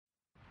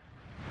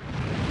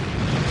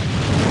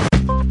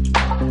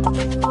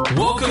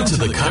Welcome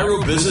to the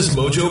Chiro Business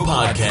Mojo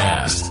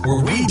podcast,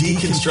 where we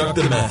deconstruct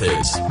the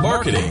methods,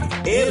 marketing,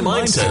 and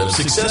mindset of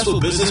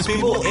successful business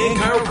people and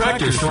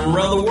chiropractors from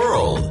around the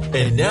world.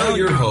 And now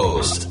your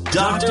host,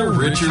 Dr.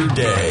 Richard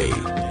Day.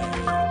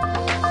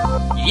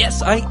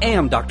 Yes, I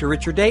am Dr.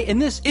 Richard Day, and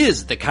this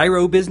is the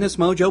Chiro Business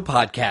Mojo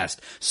podcast.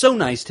 So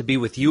nice to be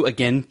with you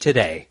again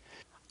today.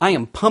 I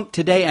am pumped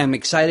today. I'm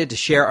excited to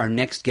share our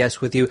next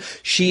guest with you.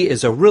 She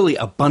is really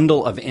a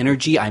bundle of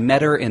energy. I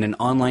met her in an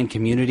online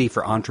community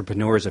for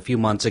entrepreneurs a few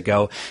months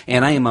ago,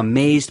 and I am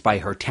amazed by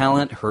her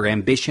talent, her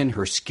ambition,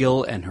 her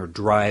skill, and her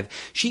drive.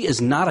 She is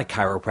not a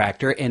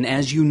chiropractor, and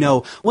as you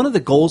know, one of the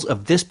goals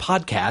of this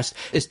podcast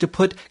is to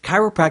put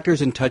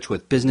chiropractors in touch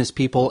with business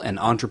people and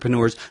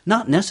entrepreneurs,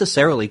 not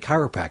necessarily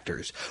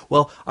chiropractors.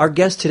 Well, our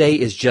guest today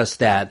is just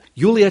that.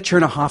 Yuliya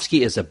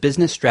Chernykhovskaya is a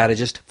business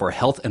strategist for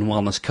health and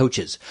wellness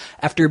coaches.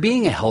 After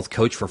being a health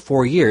coach for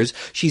 4 years,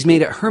 she's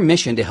made it her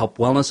mission to help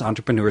wellness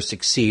entrepreneurs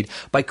succeed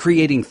by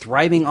creating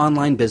thriving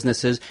online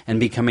businesses and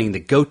becoming the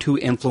go-to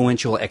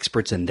influential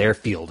experts in their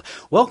field.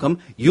 Welcome,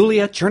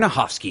 Yuliya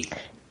Chernykhovskaya.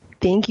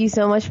 Thank you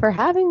so much for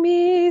having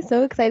me.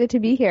 So excited to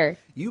be here.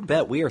 You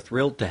bet. We are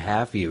thrilled to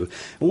have you.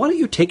 Why don't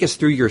you take us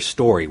through your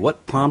story?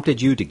 What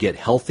prompted you to get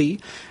healthy,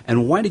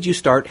 and why did you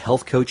start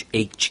Health Coach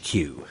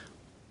HQ?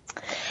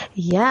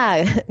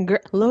 Yeah,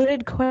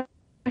 loaded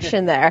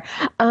question there.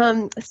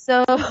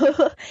 So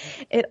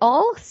it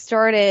all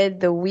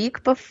started the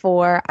week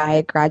before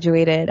I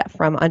graduated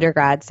from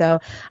undergrad. So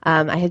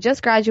I had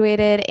just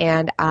graduated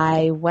and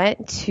I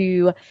went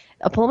to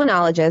a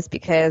pulmonologist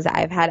because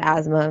I've had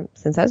asthma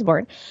since I was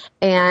born.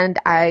 And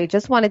I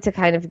just wanted to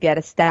kind of get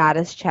a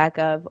status check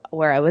of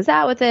where I was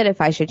at with it,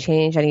 if I should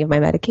change any of my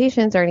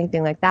medications or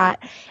anything like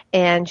that.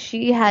 And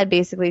she had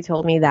basically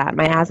told me that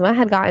my asthma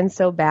had gotten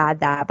so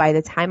bad that by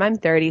the time I'm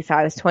 30, so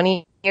I was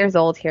 20 years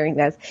old hearing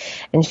this,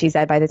 and she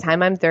said by the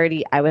time I'm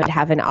 30, I would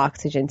have an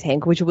oxygen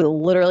tank, which was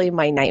literally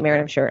my nightmare,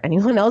 and I'm sure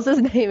anyone else's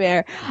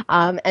nightmare.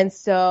 And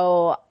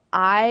so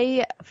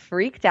I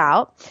freaked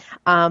out,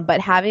 but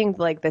having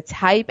like the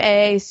type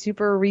A,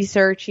 super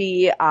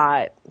researchy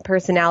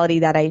personality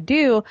that I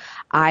do,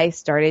 I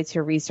started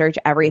to research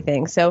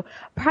everything. So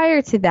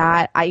prior to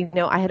that, I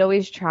had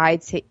always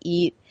tried to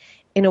eat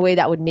in a way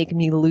that would make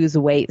me lose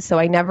weight. So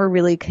I never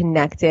really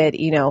connected,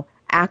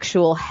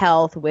 actual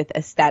health with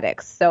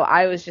aesthetics. So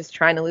I was just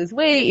trying to lose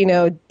weight,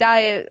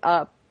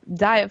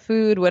 diet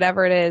food,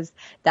 whatever it is,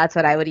 that's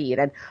what I would eat.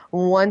 And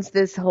once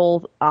this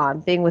whole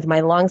thing with my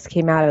lungs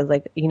came out, I was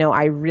like,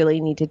 I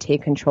really need to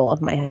take control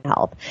of my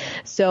health.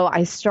 So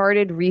I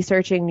started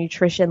researching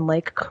nutrition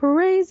like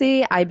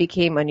crazy. I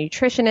became a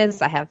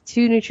nutritionist. I have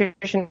 2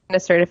 nutritionist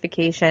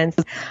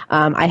certifications.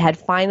 I had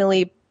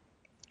finally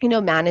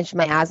managed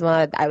my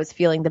asthma. I was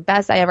feeling the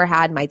best I ever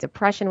had. My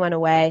depression went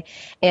away,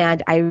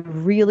 and I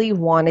really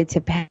wanted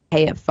to pay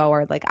it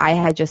forward. Like, I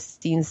had just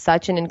seen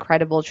such an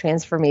incredible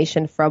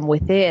transformation from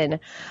within.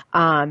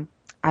 I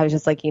was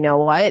just like, you know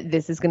what?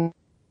 This is going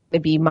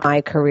to be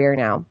my career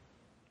now.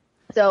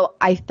 So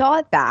I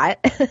thought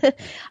that,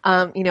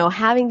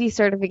 having these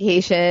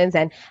certifications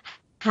and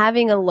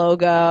having a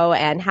logo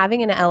and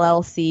having an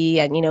LLC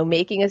and,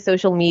 making a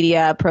social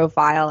media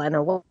profile and a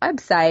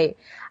website,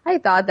 I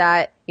thought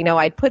that,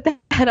 I'd put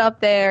that up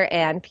there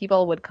and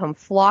people would come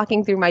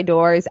flocking through my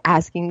doors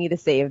asking me to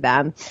save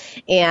them.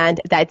 And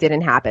that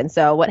didn't happen.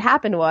 So what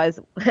happened was,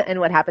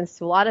 and what happens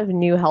to a lot of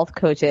new health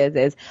coaches,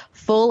 is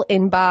full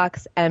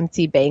inbox,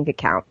 empty bank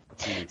account.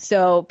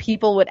 So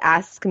people would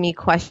ask me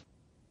questions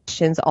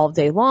all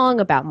day long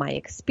about my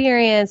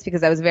experience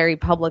because I was very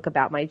public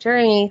about my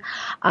journey.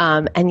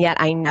 And yet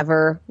I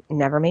never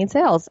made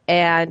sales.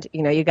 And,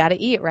 you got to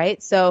eat,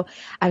 right? So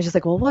I was just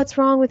like, well, what's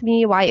wrong with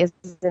me? Why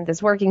isn't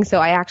this working? So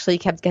I actually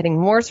kept getting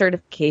more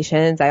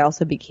certifications. I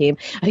also became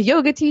a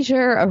yoga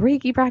teacher, a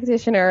Reiki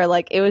practitioner.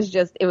 Like, it was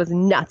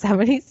nuts how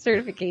many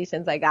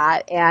certifications I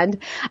got. And,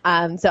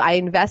 so I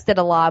invested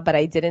a lot, but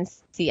I didn't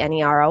see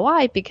any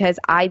ROI because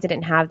I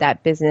didn't have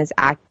that business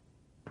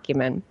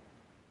acumen.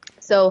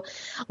 So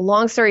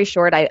long story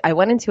short, I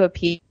went into a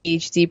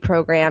PhD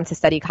program to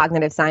study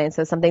cognitive science.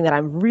 So something that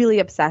I'm really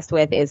obsessed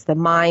with is the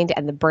mind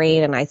and the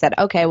brain. And I said,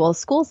 okay, well,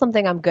 school's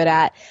something I'm good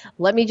at.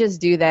 Let me just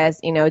do this.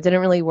 It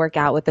didn't really work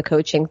out with the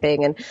coaching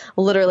thing. And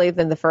literally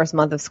within the first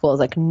month of school, I was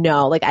like,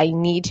 no, like, I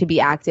need to be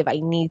active. I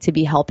need to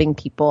be helping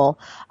people,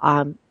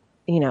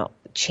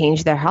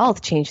 change their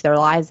health, change their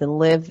lives, and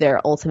live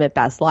their ultimate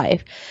best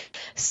life.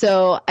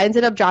 So I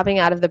ended up dropping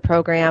out of the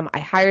program. I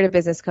hired a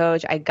business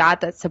coach. I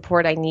got that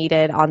support I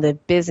needed on the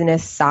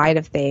business side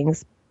of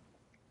things.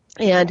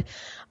 And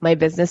my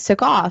business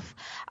took off.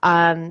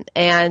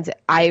 And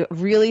I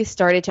really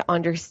started to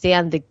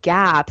understand the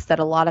gaps that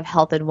a lot of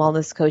health and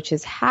wellness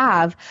coaches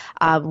have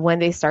when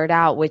they start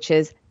out, which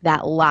is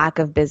that lack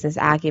of business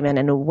acumen.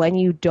 And when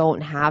you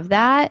don't have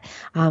that,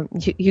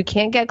 you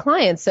can't get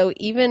clients. So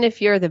even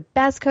if you're the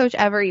best coach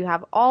ever, you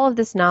have all of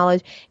this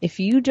knowledge, if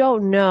you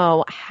don't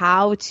know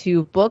how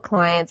to book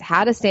clients,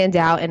 how to stand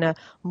out in a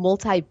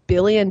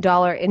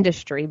multi-billion-dollar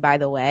industry, by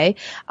the way,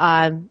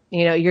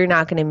 you're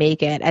not going to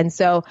make it. And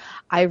so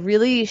I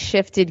really really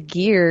shifted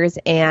gears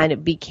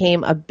and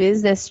became a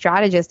business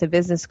strategist, a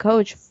business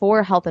coach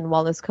for health and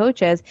wellness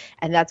coaches.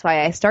 And that's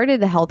why I started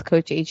the Health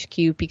Coach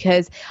HQ,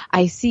 because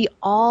I see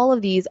all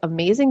of these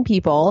amazing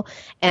people.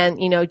 And,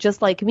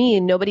 just like me,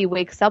 nobody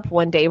wakes up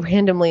one day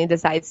randomly and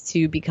decides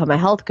to become a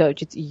health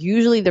coach. It's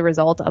usually the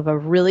result of a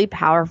really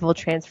powerful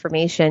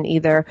transformation,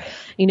 either,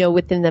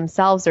 within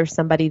themselves or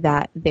somebody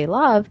that they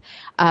love.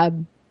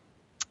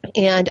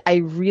 And I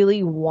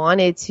really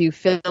wanted to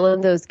fill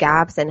in those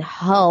gaps and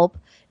help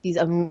these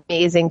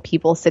amazing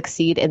people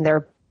succeed in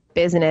their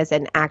business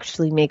and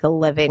actually make a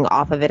living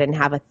off of it and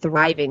have a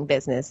thriving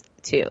business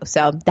too.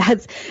 So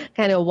that's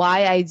kind of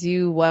why I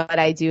do what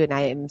I do, and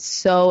I am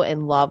so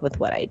in love with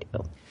what I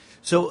do.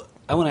 So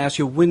I want to ask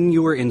you, when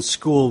you were in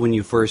school, when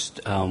you first,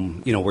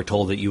 were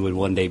told that you would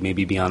one day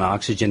maybe be on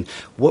oxygen,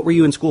 what were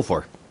you in school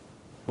for?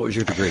 What was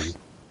your degree?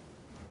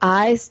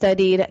 I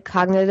studied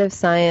cognitive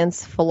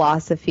science,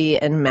 philosophy,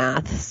 and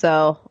math.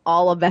 So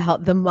all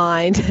about the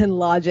mind and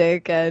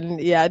logic, and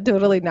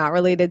totally not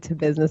related to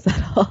business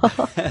at all.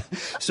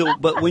 So,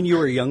 but when you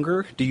were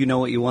younger, do you know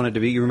what you wanted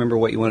to be? You remember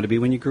what you wanted to be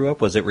when you grew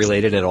up? Was it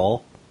related at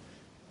all?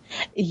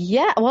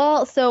 Yeah,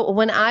 well, so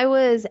when I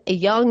was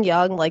young,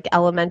 like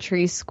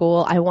elementary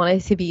school, I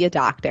wanted to be a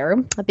doctor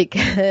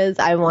because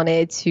I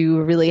wanted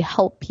to really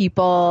help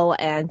people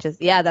and just,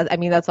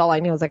 that's all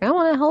I knew. I was like, I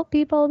want to help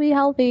people be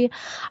healthy.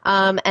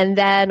 And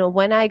then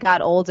when I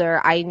got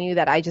older, I knew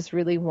that I just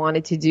really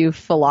wanted to do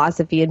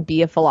philosophy and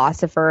be a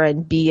philosopher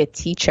and be a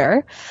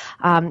teacher.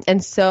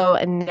 And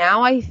so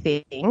now I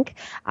think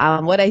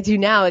what I do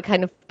now, it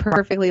kind of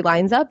perfectly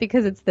lines up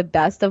because it's the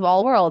best of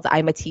all worlds.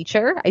 I'm a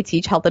teacher. I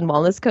teach health and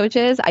wellness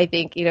coaches. I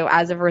think,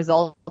 as a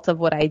result of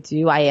what I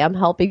do, I am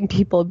helping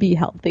people be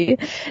healthy.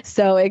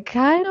 So it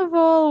kind of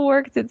all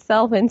worked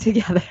itself in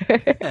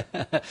together.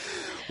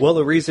 Well,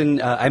 the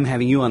reason I'm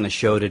having you on the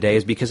show today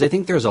is because I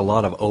think there's a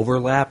lot of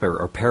overlap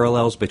or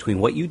parallels between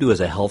what you do as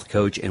a health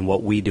coach and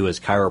what we do as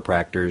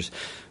chiropractors,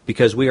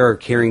 because we are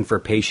caring for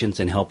patients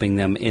and helping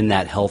them in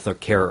that health or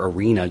care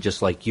arena,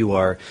 just like you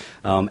are.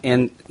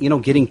 And,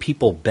 getting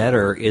people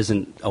better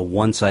isn't a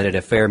one-sided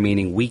affair,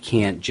 meaning we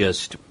can't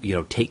just,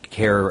 take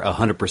care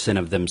 100%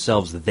 of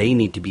themselves. They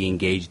need to be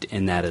engaged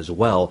in that as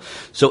well.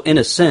 So in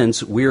a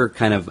sense, we're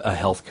kind of a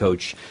health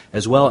coach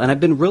as well. And I've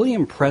been really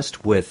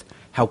impressed with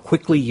how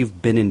quickly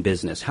you've been in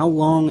business. How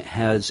long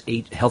has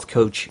Health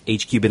Coach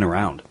HQ been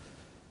around?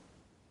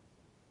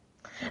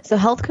 So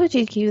Health Coach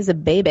HQ is a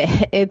baby.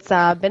 It's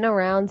been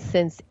around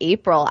since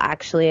April,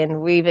 actually,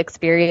 and we've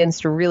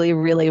experienced really,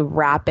 really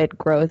rapid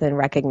growth and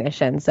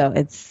recognition. So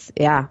it's,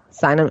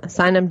 sign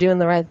I'm doing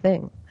the right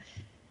thing.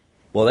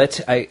 Well,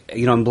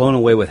 I'm blown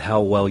away with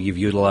how well you've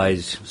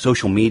utilized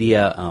social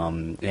media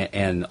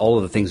and all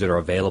of the things that are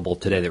available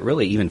today that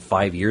really even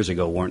 5 years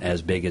ago weren't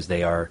as big as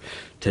they are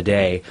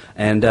today.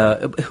 And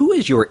who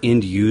is your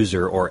end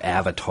user or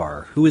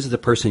avatar? Who is the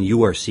person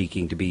you are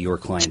seeking to be your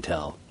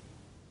clientele?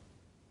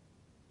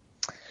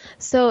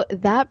 So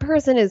that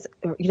person is,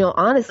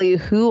 honestly,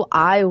 who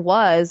I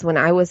was when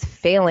I was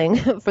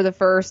failing for the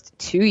first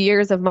 2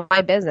 years of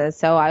my business.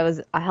 So I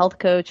was a health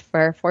coach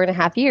for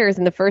 4.5 years.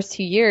 In the first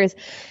 2 years,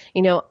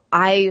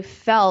 I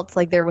felt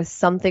like there was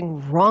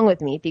something wrong with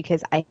me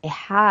because I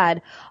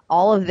had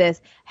all of this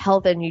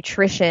health and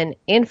nutrition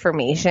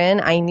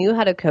information. I knew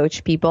how to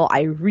coach people.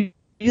 I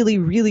really,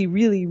 really,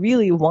 really,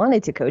 really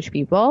wanted to coach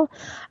people.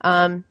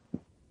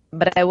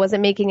 But I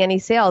wasn't making any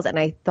sales, and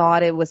I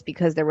thought it was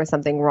because there was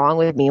something wrong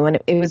with me, when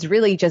it was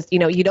really just, you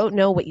don't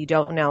know what you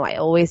don't know. I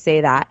always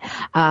say that.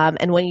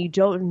 And when you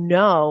don't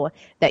know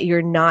that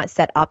you're not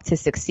set up to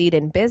succeed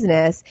in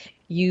business,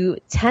 you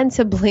tend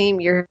to blame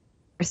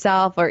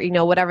yourself or,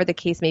 whatever the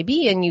case may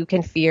be, and you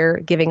can fear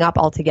giving up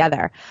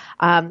altogether.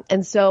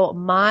 And so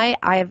my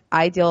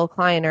ideal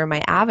client or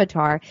my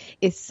avatar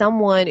is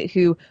someone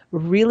who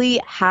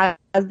really has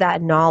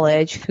that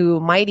knowledge, who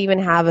might even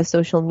have a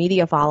social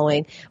media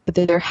following, but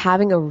they're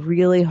having a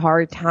really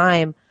hard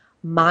time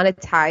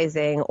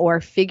monetizing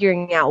or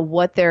figuring out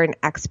what they're an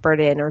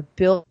expert in or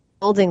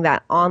building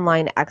that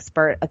online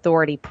expert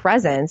authority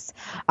presence.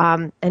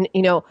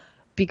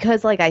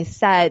 Because like I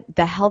said,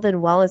 the health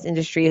and wellness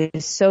industry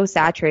is so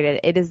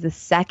saturated. It is the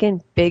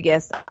second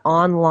biggest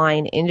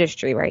online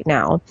industry right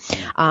now.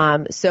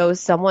 So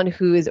someone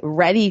who is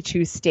ready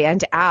to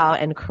stand out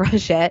and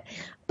crush it,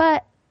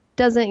 but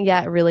doesn't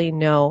yet really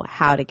know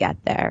how to get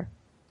there.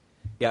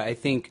 Yeah, I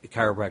think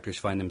chiropractors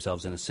find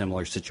themselves in a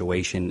similar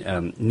situation.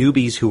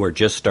 Newbies who are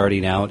just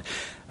starting out,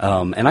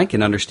 and I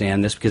can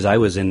understand this because I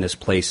was in this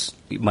place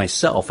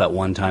myself at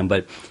one time,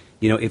 but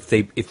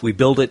if we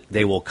build it,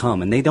 they will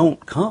come, and they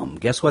don't come.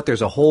 Guess what?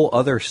 There's a whole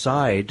other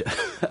side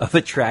of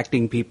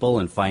attracting people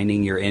and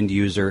finding your end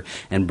user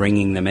and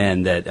bringing them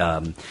in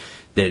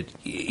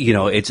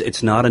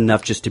it's not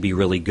enough just to be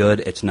really good.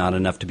 It's not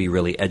enough to be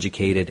really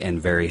educated and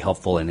very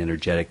helpful and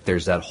energetic.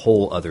 There's that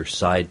whole other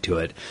side to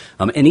it.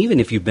 And even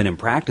if you've been in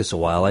practice a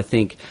while, I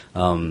think,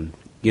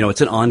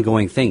 it's an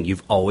ongoing thing.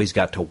 You've always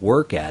got to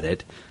work at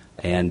it.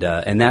 And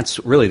that's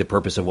really the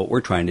purpose of what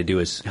we're trying to do,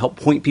 is help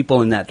point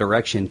people in that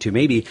direction to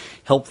maybe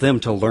help them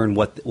to learn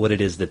what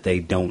it is that they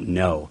don't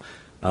know.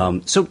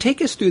 So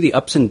take us through the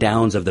ups and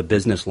downs of the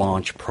business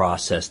launch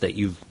process that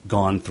you've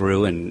gone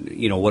through,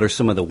 and what are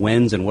some of the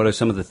wins and what are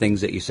some of the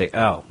things that you say,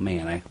 oh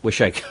man, I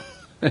wish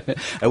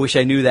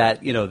I knew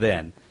that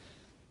then.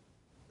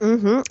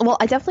 Mm-hmm. Well,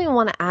 I definitely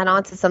want to add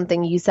on to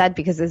something you said,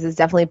 because this is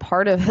definitely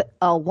part of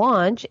a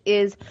launch,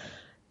 is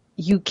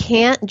you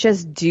can't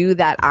just do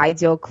that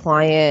ideal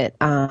client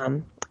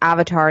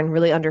avatar and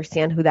really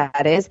understand who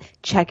that is,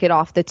 check it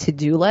off the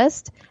to-do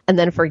list, and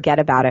then forget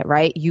about it,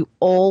 right? You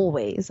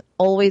always,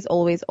 always,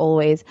 always,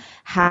 always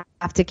have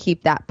to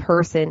keep that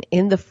person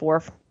in the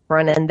forefront,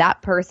 and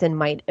that person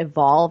might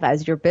evolve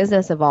as your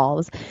business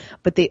evolves,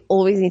 but they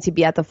always need to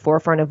be at the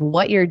forefront of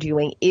what you're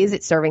doing. Is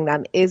it serving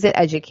them? Is it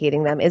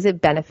educating them? Is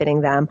it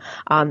benefiting them,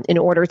 in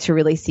order to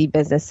really see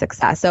business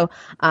success? So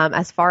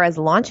as far as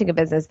launching a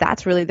business,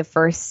 that's really the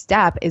first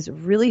step, is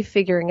really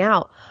figuring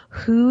out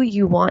who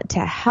you want to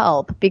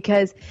help,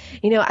 because,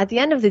 at the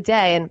end of the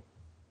day, and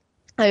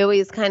I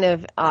always kind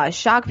of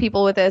shock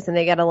people with this and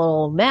they get a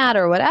little mad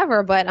or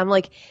whatever, but I'm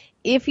like,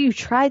 if you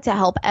try to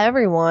help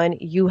everyone,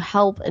 you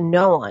help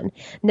no one.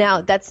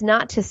 Now, that's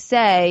not to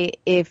say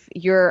if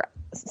you're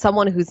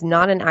someone who's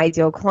not an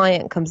ideal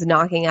client comes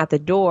knocking at the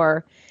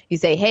door, you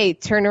say, hey,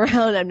 turn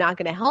around, I'm not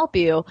going to help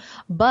you.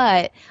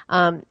 But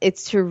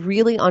it's to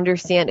really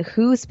understand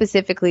who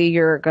specifically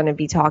you're going to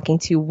be talking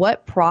to,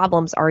 what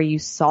problems are you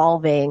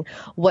solving,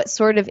 what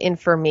sort of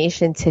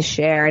information to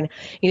share. And,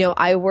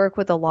 I work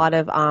with a lot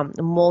of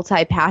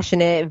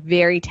multi-passionate,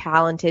 very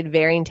talented,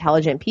 very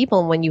intelligent people.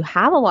 And when you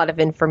have a lot of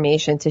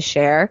information to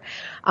share,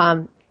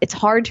 it's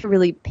hard to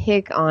really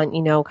pick on,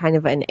 kind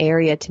of an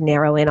area to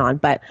narrow in on.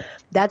 But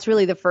that's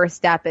really the first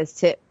step, is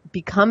to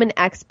become an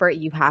expert.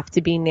 You have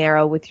to be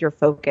narrow with your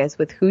focus,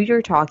 with who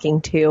you're talking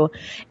to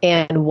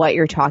and what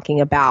you're talking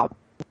about.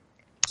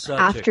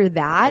 After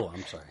that. Oh,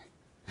 I'm sorry.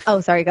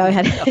 Oh, sorry. Go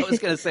ahead. I was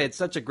going to say, it's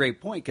such a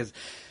great point, because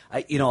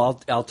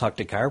I'll talk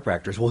to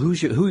chiropractors. Well,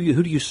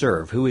 who do you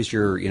serve? Who is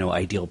your,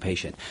 ideal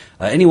patient?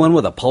 Anyone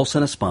with a pulse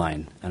and a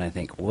spine. And I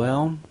think,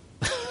 well,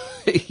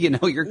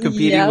 you're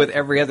competing with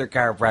every other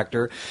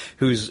chiropractor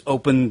who's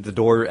opened the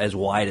door as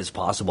wide as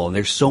possible. And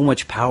there's so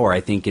much power, I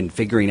think, in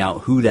figuring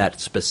out who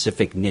that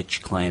specific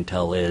niche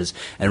clientele is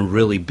and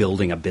really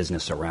building a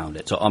business around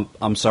it. So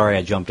I'm sorry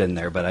I jumped in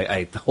there, but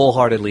I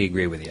wholeheartedly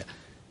agree with you.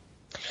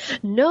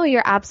 No,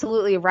 you're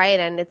absolutely right.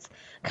 And it's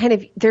kind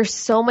of, there's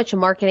so much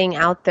marketing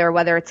out there,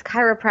 whether it's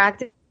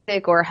chiropractic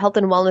or health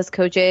and wellness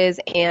coaches.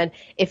 And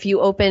if you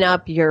open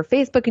up your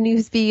Facebook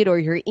newsfeed or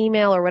your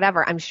email or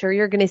whatever, I'm sure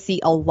you're going to see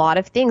a lot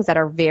of things that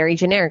are very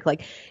generic,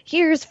 like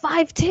here's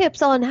 5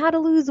 tips on how to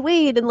lose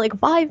weight in like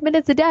 5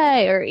 minutes a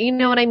day, or you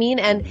know what I mean?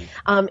 And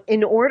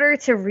in order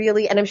to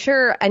really, and I'm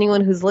sure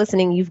anyone who's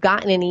listening, you've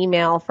gotten an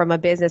email from a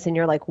business and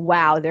you're like,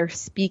 wow, they're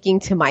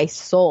speaking to my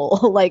soul.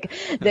 Like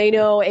they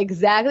know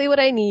exactly what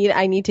I need.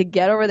 I need to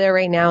get over there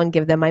right now and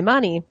give them my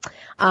money.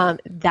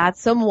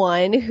 That's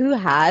someone who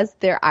has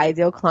their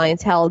ideal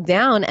clientele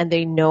down and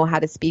they know how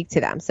to speak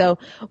to them. So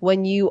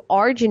when you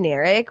are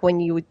generic, when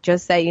you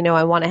just say,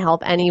 I want to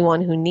help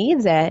anyone who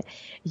needs it,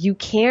 you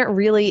can't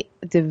really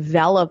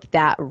develop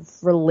that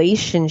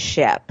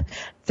relationship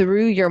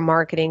through your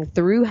marketing,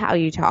 through how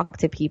you talk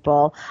to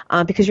people,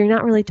 because you're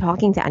not really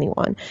talking to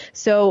anyone.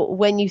 So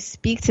when you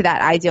speak to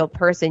that ideal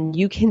person,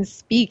 you can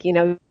speak,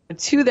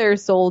 to their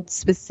soul,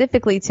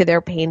 specifically to their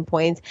pain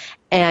points,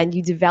 and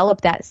you develop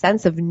that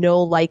sense of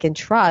know, like, and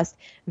trust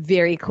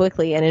very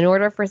quickly. And in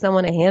order for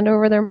someone to hand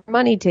over their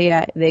money to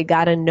you, they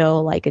got to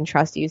know, like, and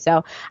trust you.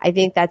 So I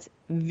think that's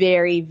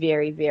very,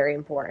 very, very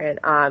important.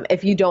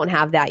 If you don't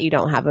have that, you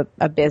don't have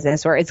a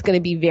business, or it's going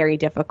to be very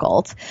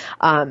difficult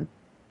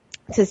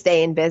to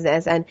stay in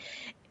business. And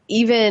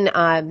even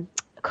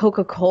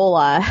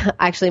Coca-Cola,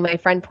 actually, my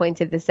friend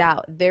pointed this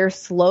out, their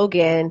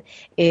slogan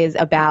is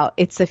about,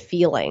 it's a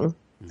feeling.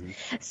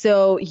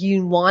 So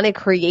you want to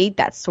create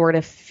that sort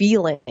of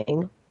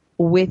feeling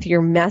with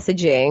your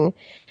messaging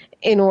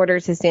in order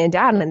to stand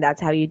out, and that's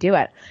how you do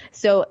it.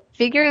 So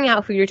figuring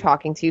out who you're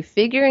talking to,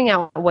 figuring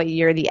out what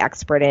you're the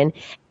expert in,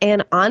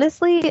 and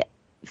honestly,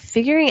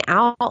 figuring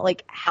out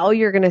like how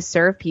you're going to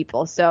serve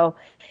people. So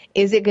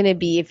is it going to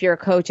be, if you're a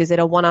coach, is it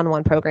a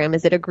one-on-one program?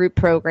 Is it a group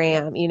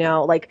program?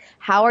 Like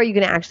how are you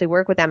going to actually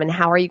work with them and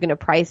how are you going to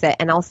price it?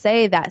 And I'll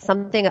say that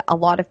something a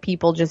lot of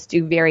people just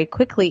do very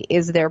quickly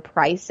is their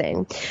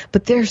pricing,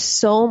 but there's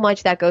so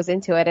much that goes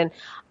into it. And,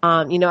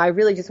 I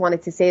really just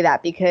wanted to say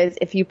that because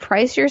if you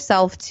price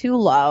yourself too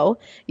low,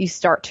 you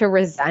start to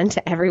resent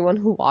everyone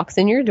who walks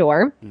in your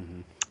door.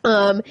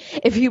 Mm-hmm.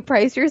 If you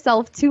price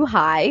yourself too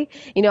high,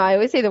 I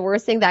always say the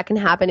worst thing that can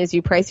happen is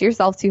you price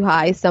yourself too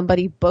high,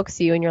 somebody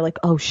books you and you're like,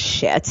 oh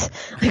shit,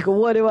 like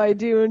what do I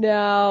do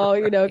now?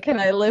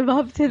 Can I live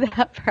up to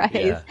that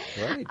price?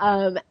 Yeah,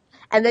 right.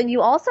 And then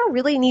you also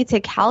really need to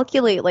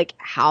calculate like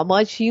how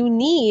much you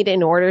need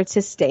in order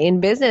to stay in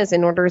business,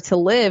 in order to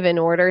live, in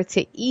order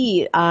to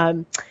eat.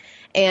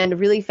 and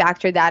really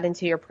factor that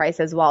into your price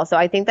as well. So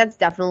I think that's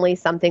definitely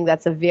something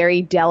that's a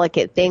very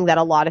delicate thing that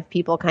a lot of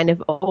people kind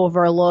of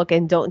overlook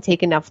and don't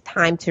take enough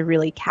time to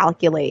really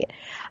calculate.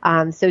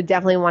 So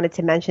definitely wanted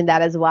to mention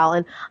that as well.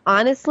 And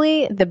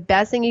honestly, the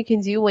best thing you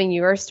can do when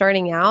you're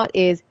starting out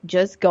is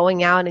just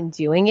going out and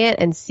doing it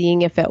and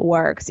seeing if it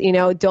works.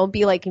 Don't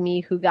be like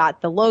me who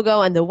got the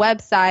logo and the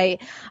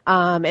website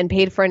and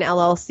paid for an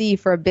LLC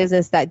for a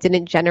business that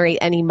didn't generate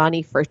any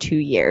money for 2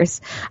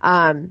 years.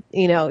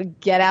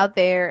 Get out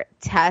there,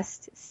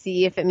 test,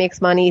 see if it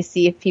makes money,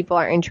 see if people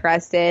are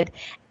interested.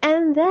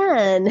 And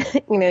then,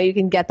 you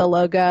can get the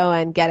logo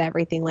and get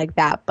everything like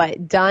that.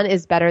 But done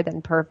is better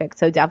than perfect.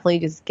 So definitely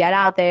just get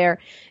out there,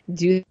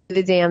 do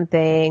the damn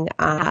thing,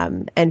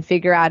 and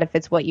figure out if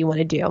it's what you want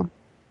to do.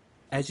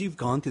 As you've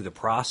gone through the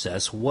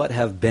process, what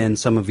have been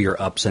some of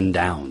your ups and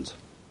downs?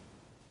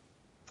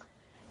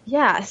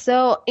 Yeah.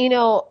 So,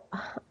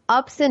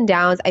 ups and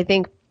downs, I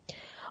think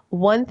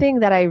one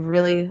thing that I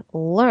really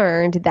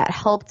learned that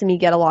helped me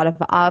get a lot of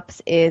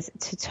ups is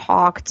to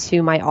talk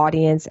to my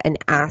audience and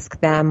ask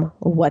them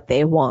what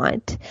they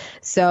want.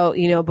 So,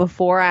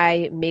 before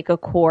I make a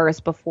course,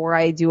 before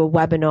I do a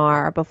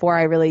webinar, before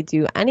I really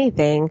do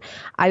anything,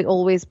 I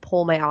always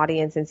pull my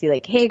audience and see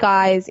like, hey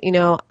guys,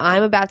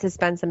 I'm about to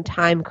spend some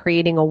time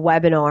creating a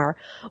webinar.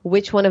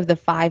 Which one of the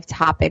 5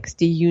 topics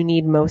do you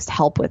need most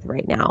help with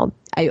right now?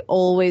 I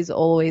always,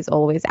 always,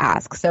 always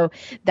ask. So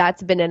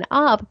that's been an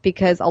up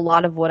because a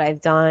lot of what I've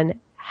done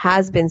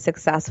has been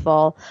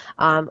successful.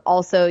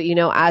 Also,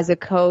 as a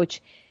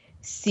coach,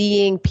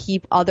 seeing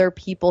other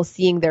people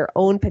seeing their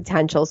own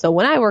potential. So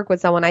when I work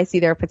with someone, I see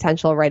their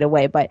potential right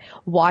away, but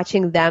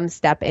watching them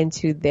step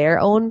into their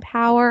own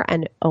power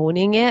and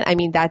owning it, I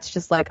mean, that's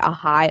just like a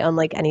high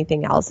unlike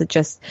anything else. It's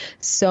just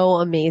so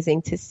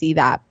amazing to see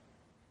that.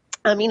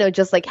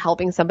 Just like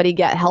helping somebody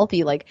get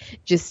healthy, like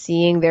just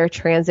seeing their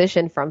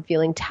transition from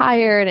feeling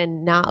tired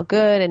and not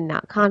good and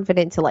not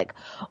confident to like,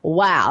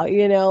 wow,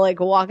 like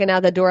walking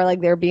out the door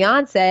like they're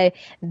Beyonce,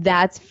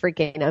 that's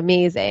freaking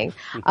amazing.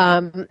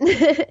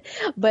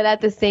 But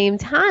at the same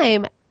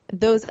time,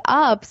 those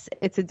ups,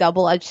 it's a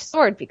double-edged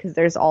sword because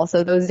there's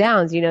also those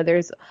downs.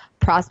 There's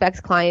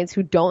prospects, clients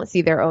who don't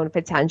see their own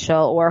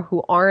potential or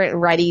who aren't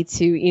ready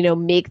to,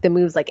 make the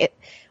moves like it.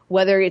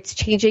 Whether it's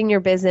changing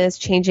your business,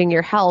 changing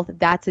your health,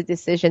 that's a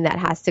decision that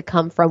has to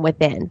come from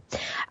within.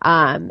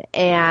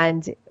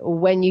 And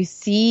when you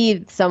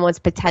see someone's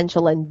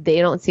potential and they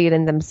don't see it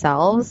in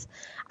themselves,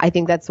 I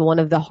think that's one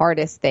of the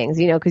hardest things,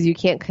 because you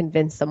can't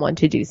convince someone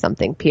to do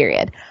something,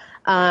 period.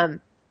 And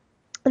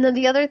then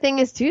the other thing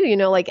is too,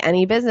 like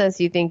any business,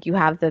 you think you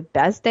have the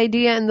best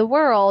idea in the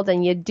world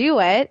and you do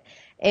it.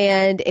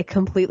 And it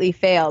completely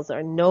fails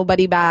or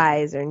nobody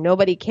buys or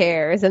nobody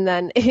cares. And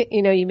then,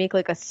 you make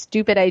like a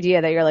stupid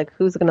idea that you're like,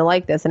 who's going to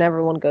like this? And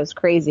everyone goes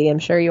crazy. I'm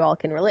sure you all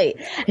can relate.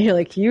 And you're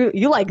like, you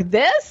like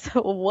this?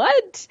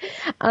 What?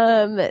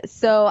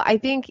 So I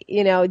think,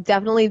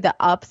 definitely the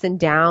ups and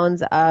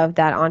downs of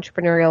that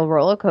entrepreneurial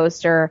roller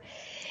coaster,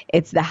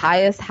 it's the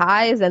highest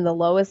highs and the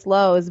lowest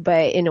lows,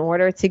 but in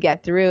order to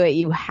get through it,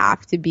 you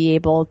have to be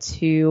able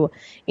to,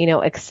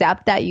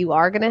 accept that you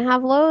are going to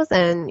have lows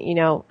and,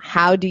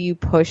 how do you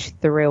push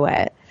through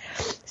it?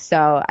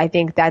 So I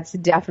think that's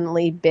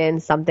definitely been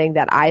something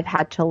that I've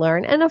had to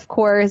learn. And of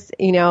course,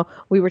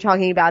 we were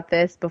talking about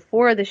this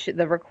before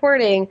the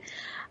recording,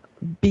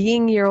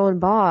 being your own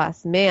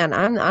boss. Man,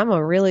 I'm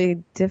a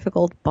really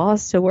difficult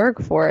boss to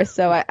work for.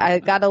 So I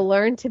got to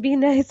learn to be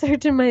nicer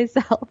to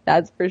myself.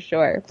 That's for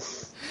sure.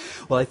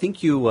 Well, I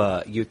think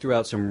you threw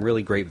out some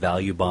really great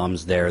value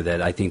bombs there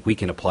that I think we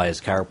can apply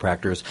as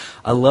chiropractors.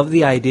 I love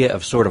the idea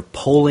of sort of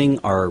polling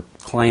our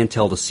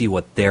clientele to see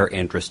what they're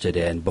interested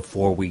in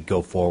before we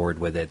go forward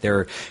with it. There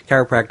are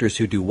chiropractors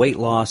who do weight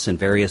loss and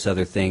various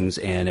other things,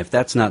 and if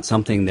that's not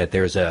something that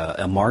there's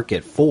a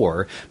market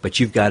for, but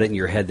you've got it in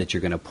your head that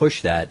you're going to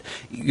push that,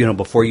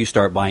 before you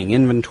start buying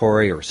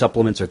inventory or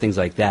supplements or things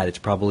like that, it's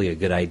probably a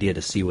good idea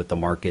to see what the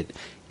market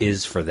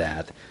is for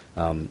that.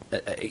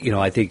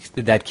 I think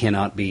that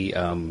cannot be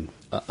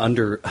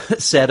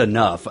said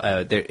enough.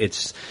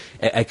 It's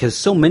because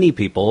so many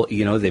people,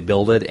 they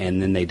build it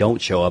and then they don't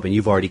show up, and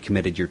you've already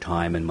committed your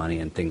time and money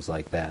and things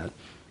like that.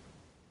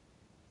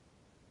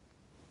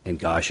 And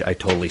gosh, I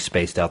totally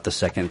spaced out the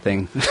second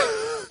thing. No,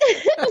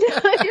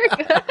 you're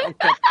good.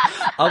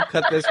 I'll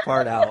cut this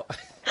part out.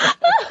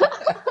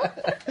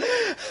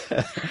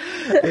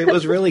 It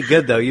was really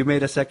good, though. You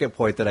made a second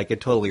point that I could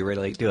totally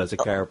relate to as a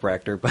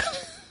chiropractor, but.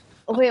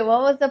 Wait,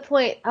 what was the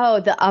point?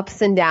 Oh, the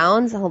ups and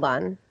downs? Hold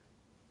on.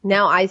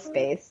 Now I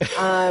spaced.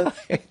 I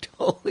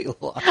totally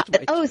lost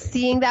my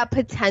seeing that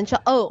potential.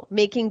 Oh,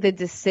 making the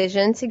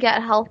decision to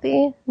get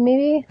healthy,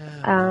 maybe?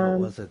 What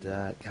was it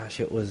that? Gosh,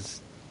 it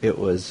was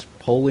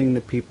polling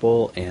the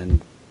people,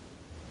 and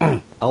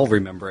I'll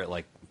remember it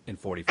like in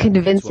 45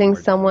 convincing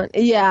someone.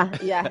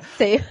 Yeah,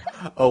 safe.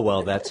 Oh,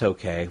 well, that's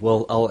okay.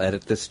 Well, I'll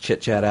edit this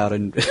chit-chat out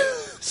and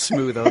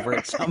smooth over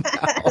it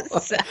somehow.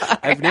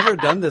 I've never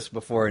done this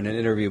before in an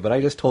interview, but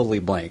I just totally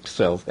blanked,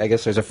 so I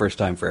guess there's a first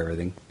time for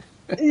everything.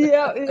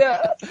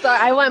 Yeah. So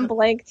I went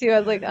blank too. I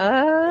was like,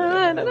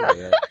 I don't know.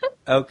 Yeah.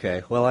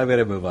 Okay, well, I'm going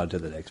to move on to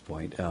the next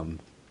point. All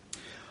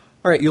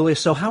right, Yuliya,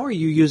 so how are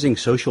you using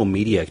social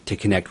media to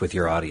connect with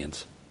your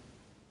audience?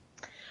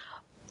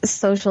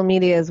 Social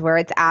media is where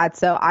it's at.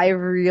 So I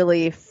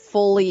really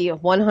fully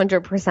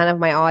 100% of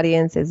my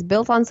audience is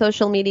built on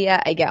social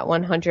media. I get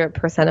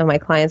 100% of my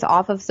clients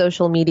off of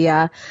social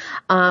media.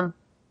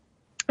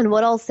 And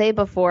what I'll say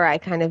before I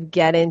kind of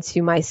get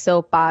into my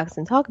soapbox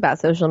and talk about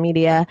social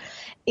media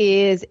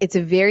is it's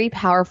a very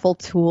powerful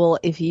tool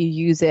if you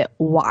use it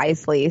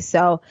wisely.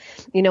 So,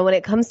 when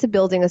it comes to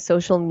building a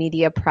social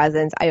media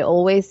presence, I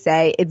always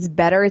say it's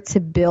better to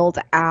build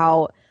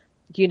out,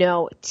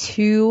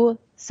 2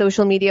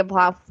 social media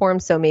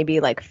platforms. So maybe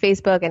like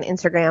Facebook and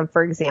Instagram,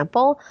 for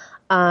example,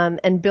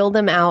 and build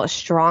them out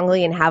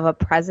strongly and have a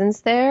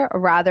presence there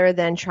rather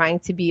than trying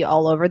to be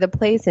all over the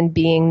place and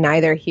being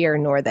neither here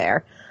nor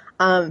there.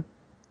 So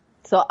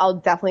I'll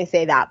definitely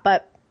say that.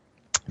 But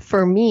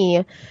for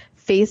me,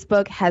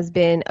 Facebook has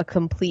been a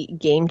complete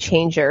game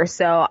changer.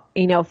 So,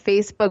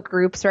 Facebook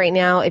groups right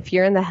now, if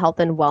you're in the health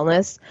and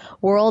wellness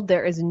world,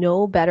 there is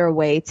no better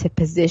way to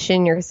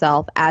position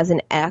yourself as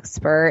an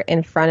expert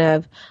in front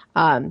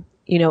of,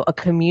 a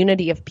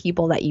community of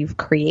people that you've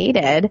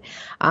created,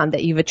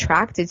 that you've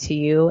attracted to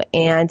you.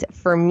 And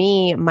for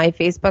me, my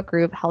Facebook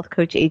group, Health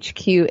Coach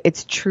HQ,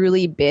 it's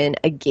truly been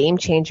a game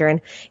changer.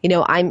 And,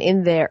 I'm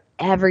in there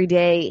every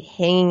day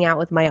hanging out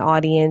with my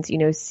audience,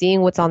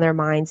 seeing what's on their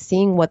minds,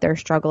 seeing what they're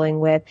struggling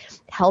with,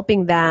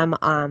 helping them,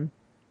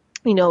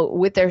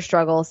 with their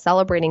struggles,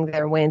 celebrating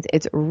their wins.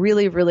 It's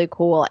really, really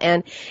cool.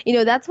 And,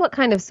 that's what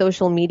kind of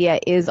social media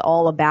is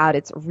all about.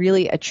 It's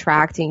really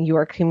attracting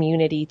your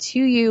community to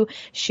you,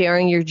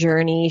 sharing your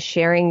journey,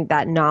 sharing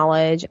that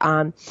knowledge.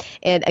 And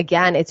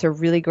again, it's a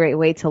really great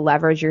way to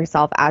leverage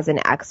yourself as an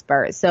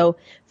expert. So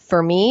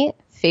for me,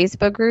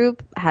 Facebook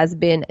group has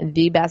been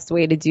the best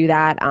way to do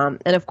that.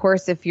 And of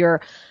course,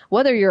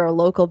 whether you're a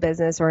local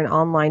business or an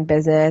online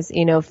business,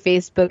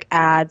 Facebook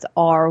ads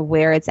are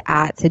where it's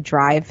at to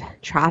drive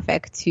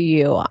traffic to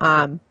you.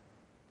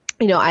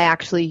 I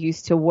actually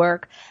used to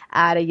work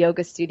at a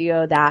yoga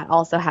studio that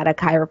also had a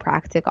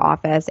chiropractic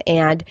office,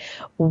 and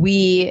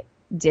we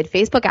did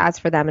Facebook ads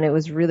for them, and it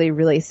was really,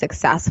 really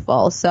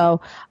successful.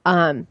 So,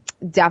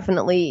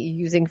 definitely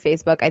using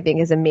Facebook, I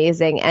think, is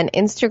amazing. And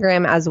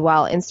Instagram as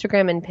well.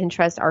 Instagram and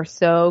Pinterest are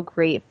so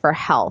great for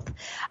health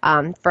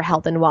and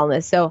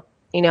wellness. So,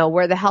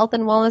 where the health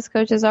and wellness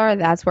coaches are,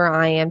 that's where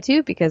I am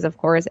too, because of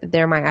course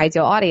they're my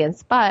ideal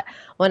audience. But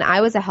when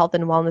I was a health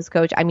and wellness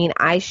coach,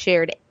 I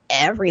shared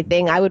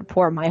everything. I would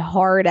pour my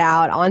heart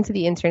out onto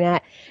the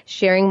internet,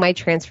 sharing my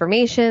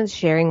transformations,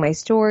 sharing my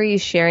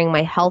stories, sharing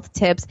my health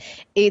tips.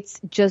 It's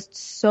just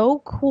so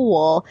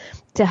cool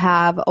to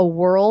have a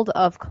world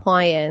of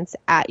clients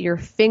at your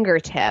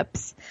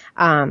fingertips.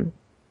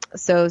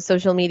 So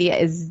social media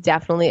is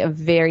definitely a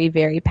very,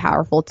 very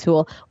powerful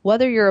tool,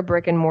 whether you're a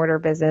brick and mortar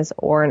business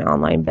or an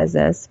online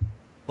business.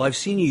 Well, I've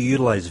seen you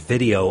utilize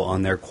video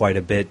on there quite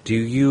a bit. Do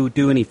you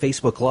do any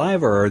Facebook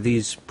Live, or are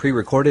these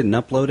pre-recorded and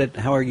uploaded?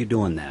 How are you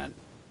doing that?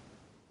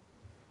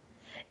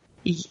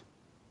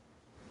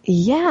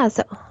 Yeah,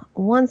 so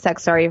one sec.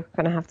 Sorry, you're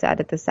going to have to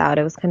edit this out.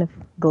 It was kind of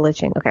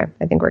glitching. Okay,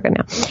 I think we're good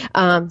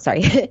now.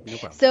 Sorry. No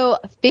problem. So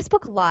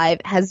Facebook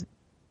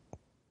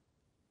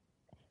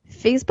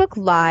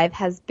Live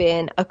has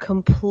been a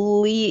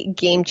complete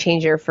game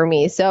changer for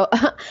me. So,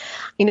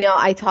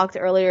 I talked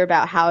earlier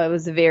about how it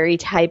was very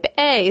type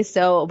A.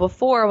 So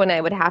before, when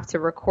I would have to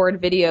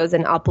record videos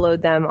and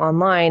upload them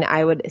online,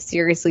 I would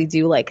seriously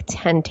do like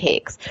 10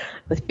 takes.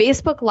 With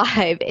Facebook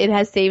Live, it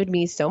has saved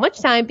me so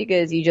much time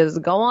because you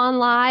just go on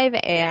live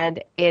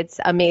and it's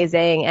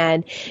amazing,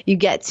 and you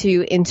get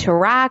to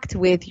interact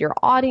with your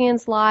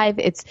audience live.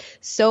 It's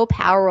so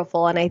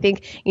powerful. And I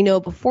think,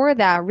 before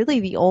that, really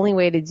the only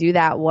way to do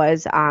that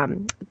was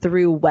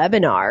through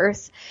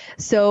webinars.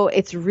 So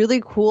it's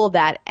really cool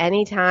that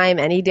anytime,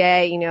 any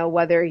day,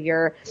 whether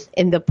you're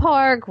in the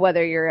park,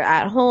 whether you're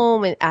at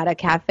home and at a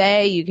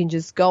cafe, you can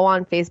just go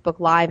on Facebook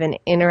Live and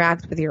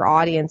interact with your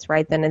audience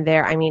right then and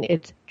there.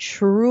 It's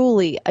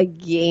truly a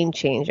game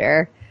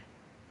changer.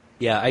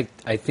 Yeah,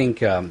 I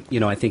think,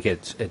 I think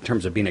it's, in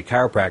terms of being a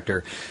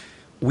chiropractor,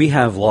 we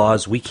have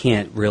laws. We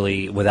can't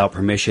really, without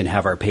permission,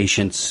 have our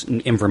patients'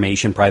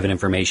 private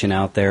information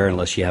out there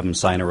unless you have them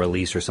sign a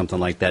release or something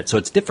like that. So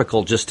it's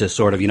difficult just to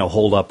sort of,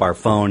 hold up our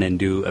phone and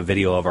do a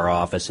video of our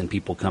office and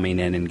people coming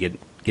in and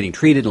getting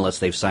treated unless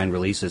they've signed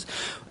releases.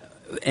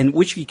 And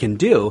which you can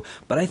do,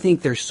 but I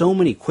think there's so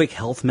many quick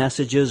health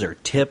messages or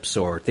tips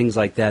or things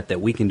like that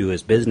we can do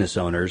as business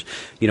owners.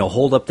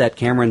 Hold up that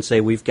camera and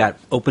say, we've got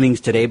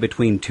openings today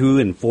between 2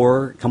 and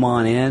 4, come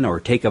on in,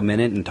 or take a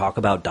minute and talk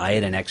about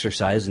diet and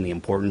exercise and the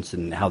importance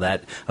and how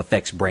that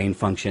affects brain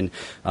function.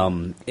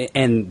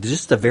 And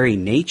just the very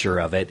nature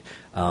of it,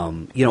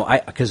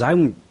 because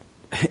I'm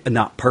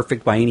not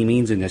perfect by any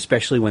means, and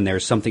especially when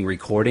there's something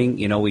recording,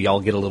 we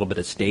all get a little bit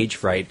of stage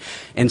fright.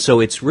 And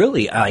so it's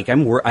really like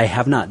I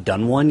have not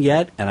done one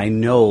yet, and I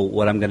know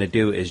what I'm going to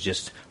do is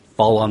just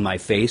fall on my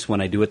face when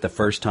I do it the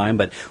first time.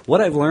 But what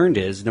I've learned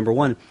is, number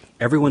one,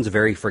 everyone's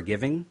very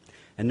forgiving.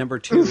 And number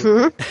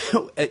two,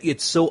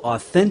 it's so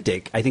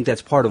authentic. I think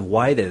that's part of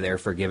why they're there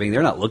forgiving.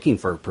 They're not looking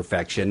for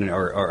perfection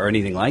or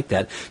anything like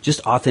that,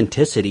 just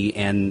authenticity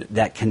and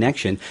that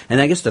connection.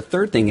 And I guess the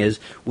third thing is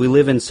we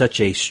live in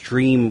such a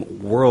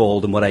stream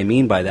world. And what I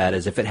mean by that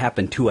is if it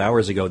happened 2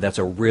 hours ago, that's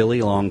a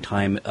really long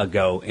time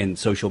ago in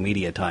social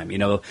media time. You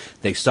know,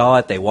 they saw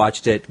it, they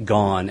watched it,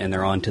 gone, and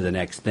they're on to the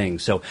next thing.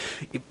 So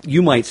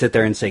you might sit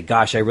there and say,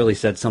 gosh, I really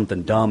said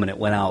something dumb and it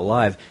went out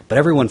live, but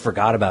everyone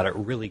forgot about it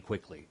really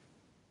quickly.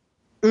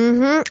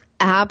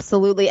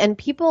 Absolutely. And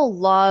people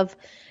love,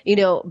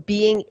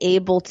 being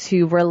able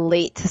to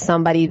relate to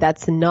somebody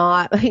that's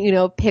not,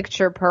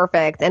 picture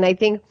perfect. And I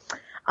think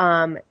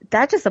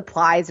that just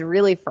applies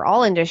really for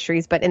all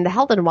industries, but in the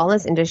health and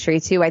wellness industry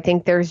too, I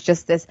think there's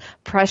just this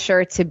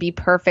pressure to be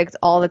perfect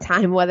all the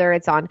time, whether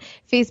it's on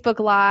Facebook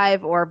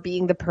Live or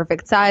being the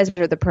perfect size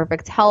or the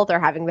perfect health or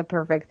having the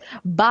perfect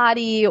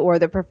body or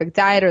the perfect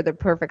diet or the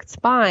perfect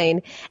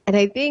spine. And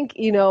I think,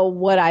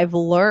 what I've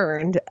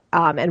learned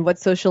and what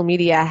social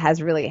media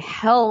has really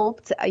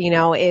helped,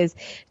 is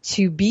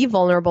to be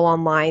vulnerable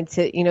online,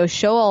 to,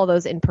 show all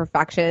those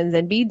imperfections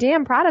and be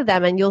damn proud of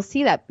them. And you'll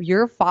see that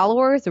your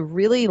followers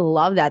really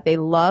love that. They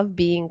love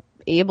being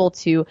able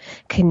to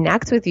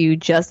connect with you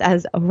just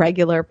as a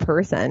regular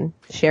person,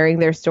 sharing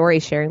their story,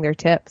 sharing their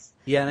tips.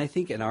 Yeah, and I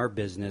think in our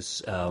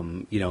business,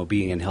 being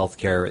in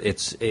healthcare,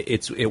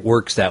 it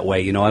works that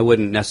way. I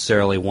wouldn't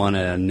necessarily want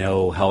to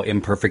know how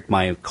imperfect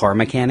my car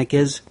mechanic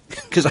is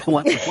because I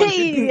want to,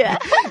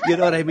 you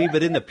know what I mean?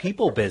 But in the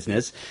people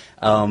business,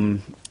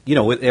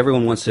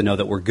 everyone wants to know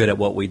that we're good at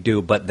what we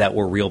do, but that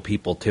we're real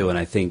people too. And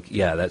I think,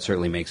 that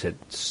certainly makes it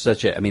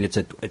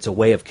it's a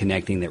way of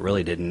connecting that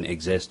really didn't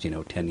exist,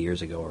 10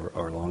 years ago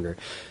or longer.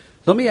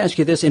 So let me ask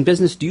you this. In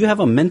business, do you have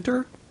a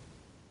mentor?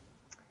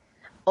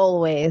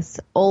 Always.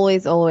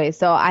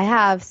 So I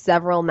have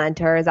several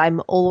mentors.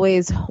 I'm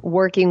always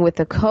working with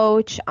a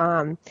coach.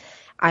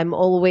 I'm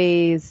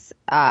always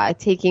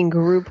taking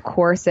group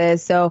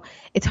courses. So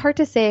it's hard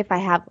to say if I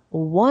have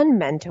one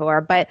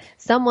mentor, but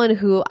someone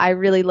who I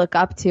really look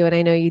up to, and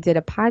I know you did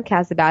a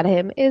podcast about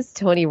him, is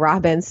Tony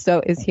Robbins.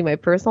 So is he my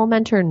personal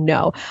mentor?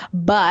 No.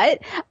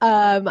 But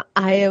I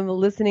am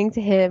listening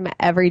to him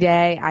every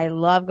day. I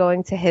love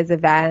going to his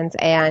events,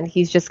 and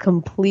he's just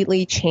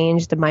completely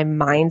changed my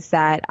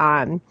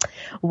mindset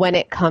when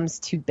it comes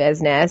to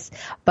business.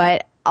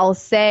 But I'll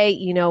say,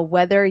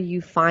 whether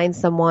you find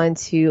someone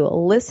to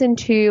listen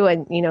to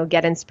and,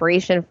 get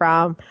inspiration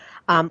from,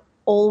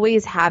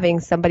 always having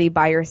somebody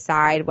by your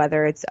side,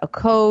 whether it's a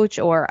coach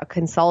or a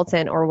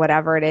consultant or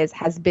whatever it is,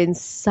 has been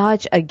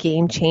such a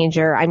game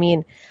changer. I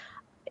mean,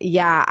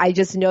 I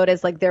just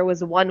noticed there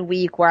was 1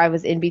 week where I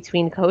was in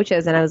between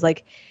coaches and I was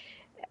like,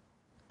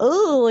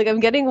 oh,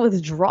 I'm getting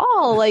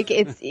withdrawal.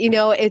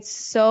 It's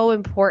so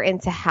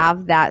important to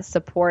have that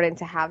support and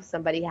to have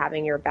somebody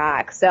having your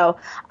back. So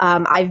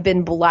I've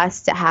been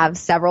blessed to have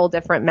several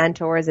different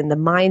mentors in the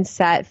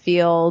mindset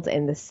field,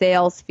 in the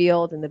sales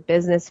field, in the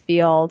business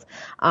field.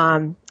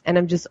 And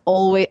I'm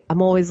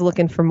always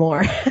looking for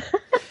more.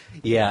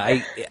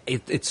 Yeah,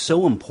 it's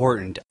so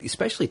important,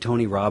 especially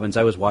Tony Robbins.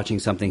 I was watching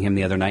something him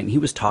the other night, and he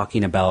was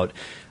talking about,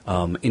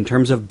 in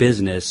terms of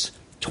business,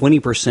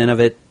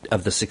 20%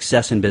 of the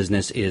success in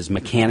business is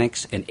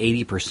mechanics, and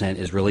 80%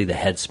 is really the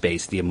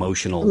headspace, the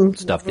emotional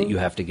stuff that you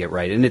have to get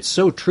right. And it's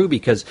so true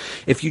because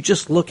if you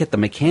just look at the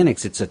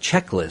mechanics, it's a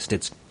checklist.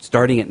 It's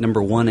starting at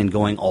number 1 and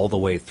going all the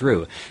way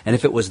through. And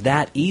if it was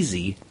that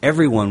easy,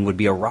 everyone would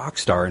be a rock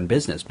star in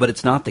business. But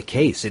it's not the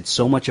case. It's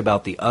so much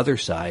about the other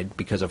side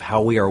because of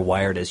how we are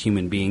wired as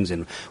human beings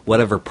and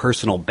whatever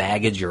personal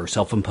baggage or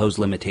self-imposed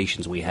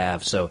limitations we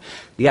have. So,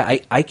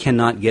 I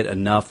cannot get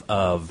enough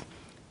of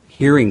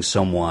hearing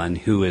someone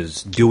who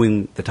is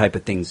doing the type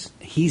of things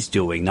he's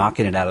doing,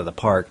 knocking it out of the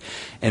park,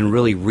 and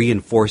really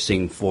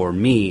reinforcing for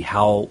me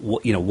how,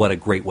 what a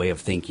great way of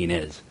thinking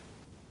is.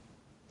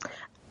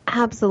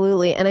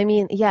 Absolutely. And I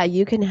mean,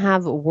 you can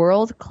have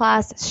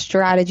world-class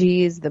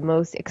strategies, the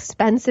most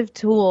expensive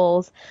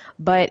tools,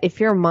 but if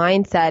your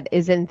mindset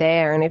isn't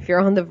there, and if you're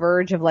on the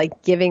verge of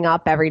giving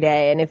up every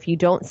day, and if you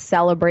don't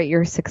celebrate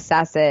your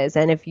successes,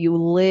 and if you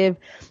live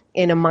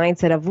in a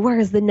mindset of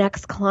where's the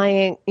next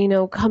client,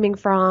 coming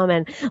from,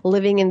 and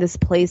living in this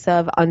place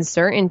of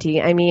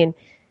uncertainty, I mean,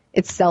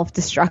 it's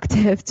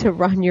self-destructive to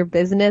run your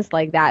business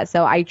like that.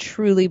 So I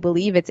truly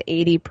believe it's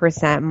 80%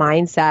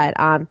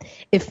 mindset,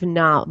 if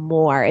not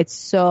more. It's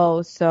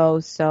so, so,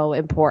 so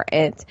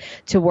important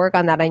to work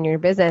on that in your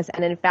business.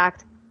 And in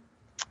fact,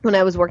 when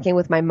I was working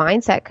with my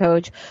mindset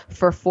coach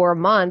for 4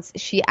 months,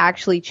 she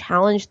actually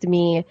challenged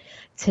me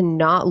to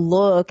not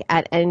look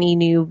at any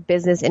new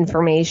business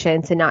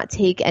information, to not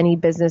take any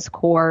business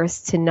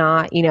course, to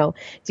not,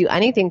 do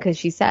anything, because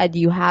she said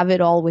you have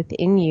it all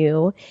within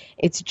you.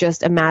 It's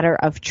just a matter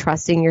of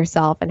trusting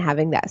yourself and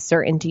having that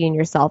certainty in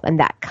yourself and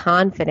that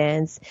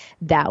confidence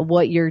that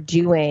what you're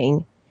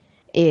doing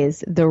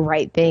is the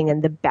right thing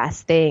and the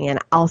best thing. And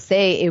I'll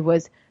say it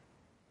was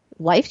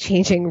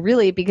life-changing,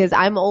 really, because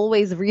I'm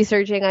always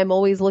researching, I'm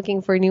always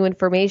looking for new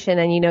information.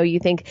 And, you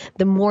think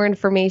the more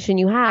information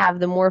you have,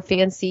 the more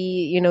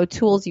fancy,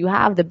 tools you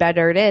have, the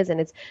better it is. And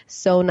it's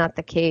so not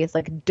the case.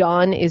 Like,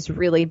 done is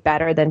really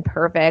better than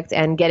perfect,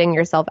 and getting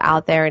yourself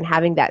out there and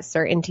having that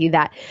certainty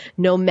that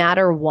no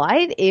matter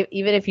what,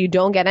 even if you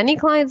don't get any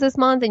clients this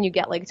month and you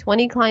get like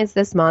 20 clients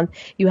this month,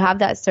 you have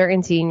that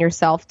certainty in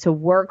yourself to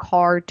work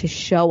hard, to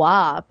show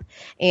up,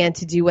 and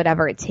to do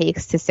whatever it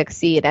takes to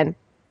succeed. And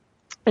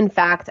in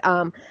fact,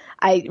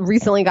 I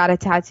recently got a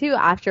tattoo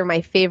after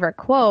my favorite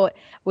quote,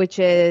 which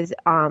is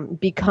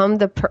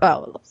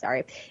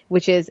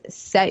which is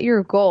set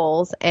your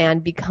goals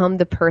and become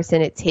the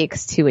person it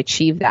takes to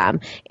achieve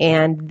them.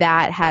 And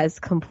that has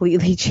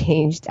completely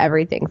changed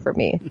everything for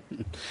me.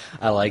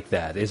 I like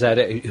that. Is that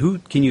who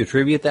can you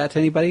attribute that to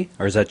anybody,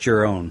 or is that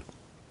your own?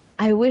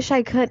 I wish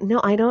I could. No,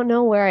 I don't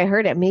know where I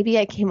heard it. Maybe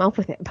I came up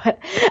with it, but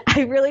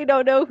I really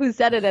don't know who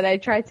said it, and I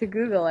tried to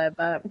Google it,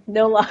 but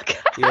no luck.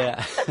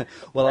 Yeah.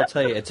 Well, I'll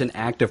tell you, it's an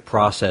active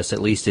process, at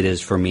least it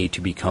is for me,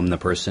 to become the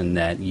person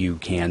that you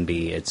can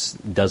be. It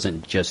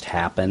doesn't just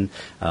happen.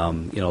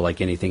 Like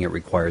anything, it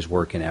requires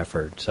work and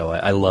effort. So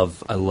I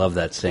love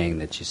that saying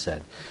that you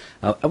said.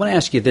 I want to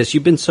ask you this.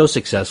 You've been so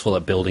successful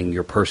at building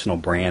your personal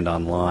brand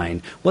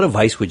online. What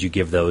advice would you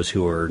give those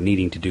who are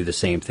needing to do the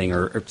same thing?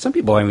 Or some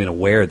people aren't even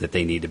aware that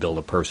they need to build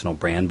a personal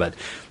brand, but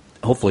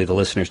hopefully the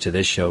listeners to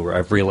this show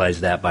have realized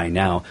that by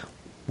now.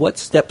 What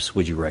steps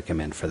would you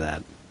recommend for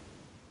that?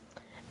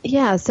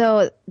 Yeah,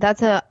 so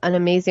that's an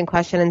amazing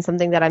question, and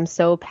something that I'm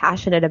so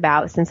passionate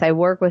about, since I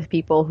work with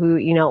people who,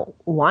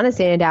 want to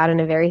stand out in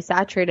a very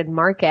saturated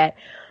market.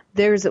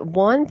 There's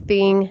one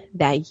thing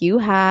that you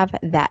have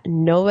that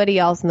nobody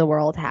else in the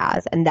world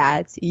has, and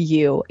that's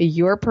you,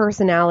 your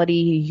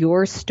personality,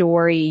 your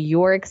story,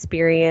 your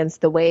experience,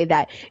 the way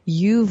that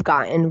you've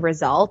gotten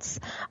results,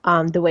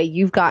 the way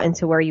you've gotten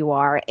to where you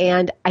are.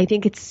 And I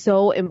think it's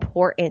so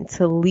important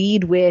to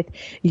lead with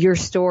your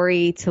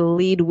story, to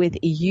lead with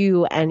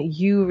you, and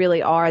you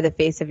really are the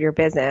face of your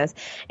business.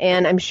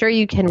 And I'm sure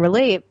you can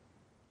relate.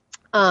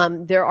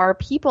 There are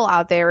people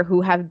out there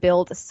who have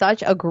built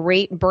such a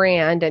great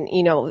brand and,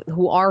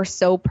 who are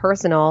so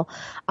personal,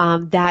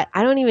 that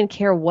I don't even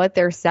care what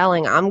they're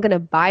selling. I'm going to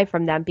buy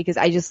from them because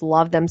I just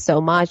love them so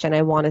much and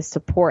I want to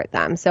support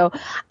them. So,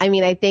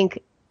 I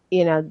think,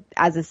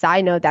 as a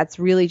side note, that's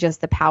really just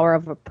the power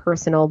of a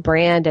personal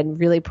brand and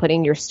really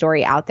putting your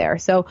story out there.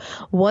 So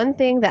one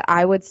thing that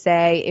I would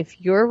say, if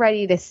you're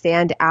ready to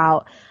stand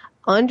out,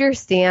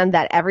 understand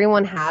that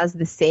everyone has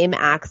the same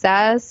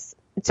access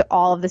to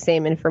all of the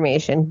same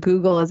information.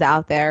 Google is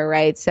out there,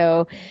 right?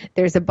 So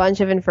there's a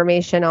bunch of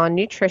information on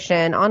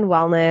nutrition, on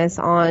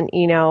wellness, on,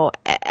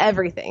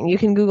 everything. You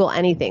can Google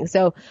anything.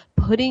 So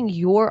putting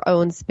your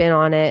own spin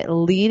on it,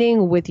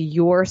 leading with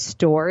your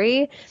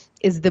story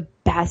is the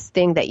best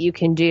thing that you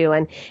can do.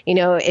 And,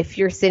 if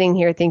you're sitting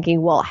here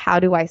thinking, well, how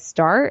do I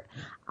start?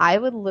 I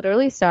would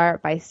literally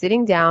start by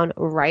sitting down,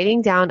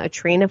 writing down a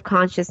train of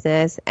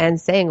consciousness and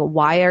saying,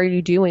 why are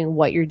you doing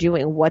what you're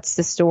doing? What's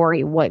the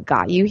story? What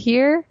got you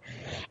here?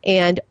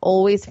 And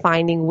always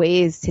finding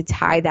ways to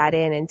tie that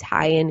in and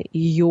tie in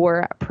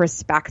your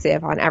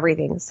perspective on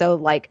everything. So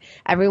like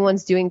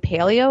everyone's doing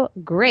paleo,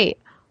 great.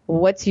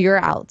 What's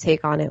your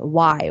outtake on it?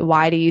 Why?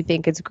 Why do you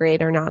think it's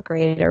great or not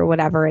great or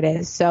whatever it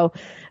is? So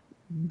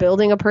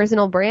building a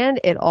personal brand,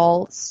 it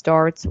all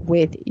starts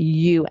with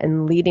you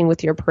and leading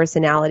with your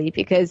personality,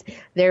 because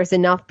there's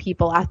enough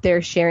people out there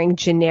sharing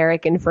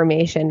generic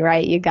information,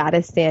 right? You got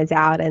to stand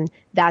out, and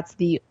that's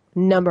the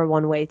number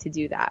one way to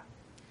do that.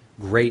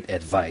 Great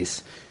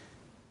advice.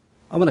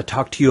 I want to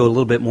talk to you a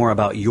little bit more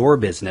about your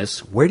business.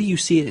 Where do you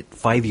see it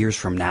 5 years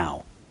from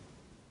now?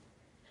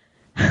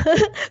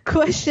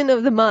 Question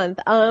of the month.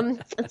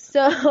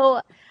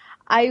 So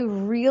I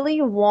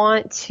really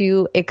want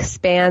to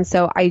expand.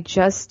 So I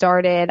just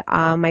started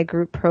my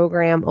group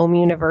program, OM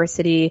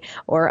University,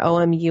 or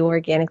OMU,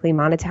 Organically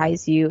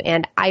Monetize You.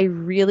 And I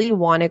really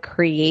want to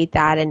create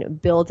that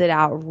and build it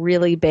out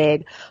really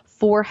big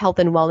for health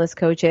and wellness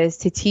coaches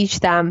to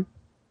teach them.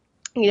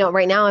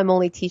 Right now I'm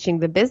only teaching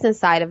the business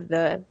side of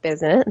the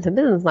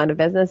business line of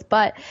business,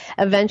 but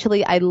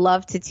eventually I'd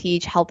love to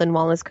teach health and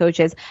wellness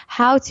coaches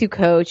how to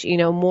coach,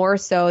 more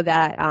so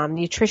that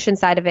nutrition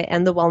side of it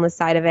and the wellness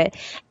side of it,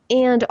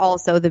 and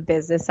also the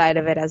business side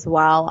of it as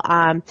well.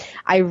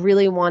 I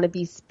really want to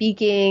be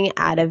speaking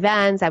at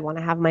events. I want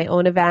to have my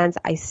own events.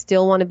 I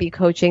still want to be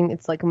coaching.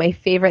 It's like my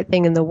favorite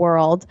thing in the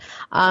world.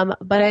 But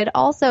I'd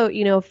also,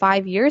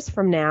 5 years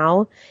from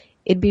now,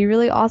 it'd be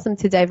really awesome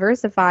to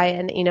diversify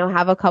and,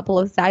 have a couple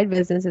of side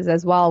businesses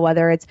as well,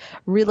 whether it's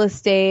real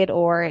estate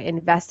or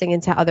investing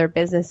into other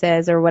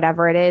businesses or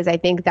whatever it is. I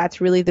think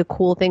that's really the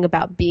cool thing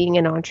about being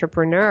an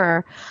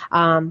entrepreneur,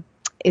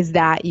 is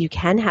that you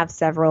can have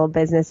several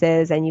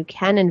businesses and you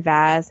can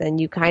invest and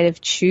you kind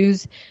of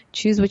choose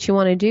what you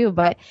want to do,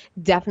 but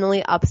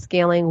definitely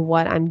upscaling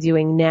what I'm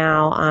doing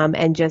now,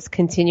 and just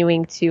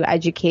continuing to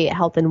educate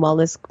health and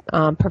wellness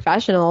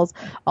professionals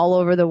all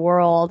over the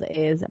world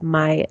is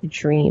my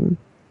dream.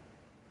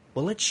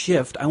 Well, let's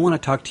shift. I want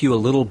to talk to you a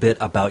little bit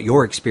about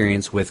your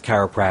experience with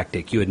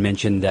chiropractic. You had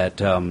mentioned that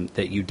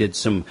that you did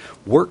some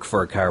work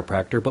for a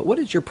chiropractor, but what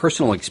is your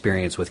personal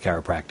experience with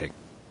chiropractic?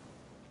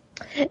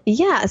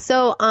 Yeah,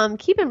 so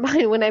keep in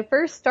mind when I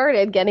first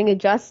started getting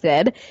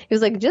adjusted, he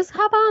was like, just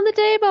hop on the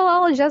table,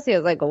 I'll adjust you. I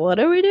was like, what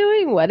are we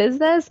doing? What is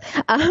this?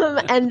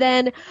 And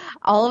then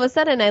all of a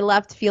sudden I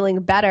left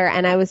feeling better,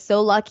 and I was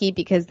so lucky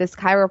because this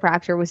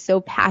chiropractor was so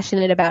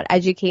passionate about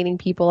educating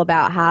people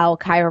about how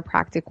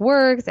chiropractic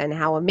works and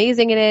how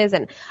amazing it is.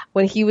 And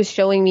when he was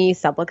showing me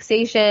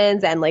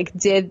subluxations and like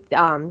did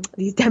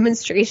these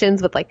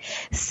demonstrations with like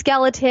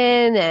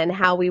skeleton and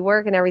how we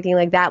work and everything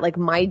like that, like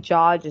my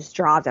jaw just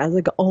dropped. I was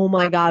like, oh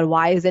my God,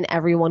 why isn't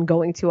everyone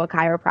going to a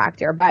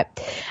chiropractor? But,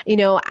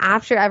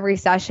 after every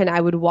session,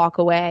 I would walk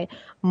away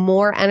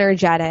more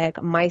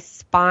energetic. My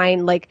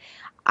spine, like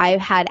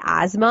I've had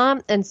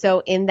asthma. And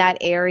so in that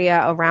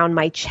area around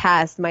my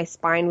chest, my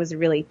spine was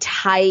really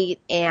tight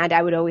and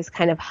I would always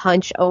kind of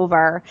hunch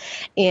over,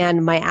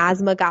 and my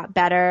asthma got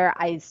better.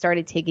 I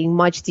started taking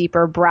much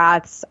deeper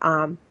breaths.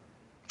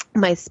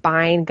 My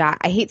spine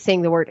I hate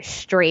saying the word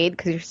straight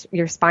because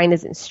your spine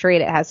isn't straight,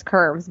 it has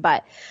curves,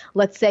 but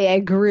let's say I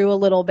grew a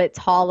little bit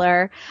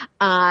taller.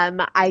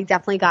 I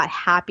definitely got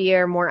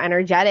happier, more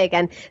energetic.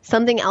 And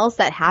something else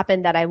that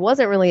happened that I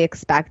wasn't really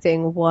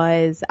expecting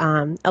was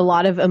a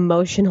lot of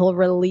emotional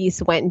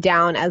release went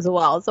down as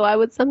well. So I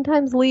would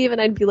sometimes leave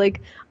and I'd be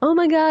like, oh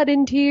my God,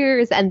 in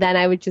tears. And then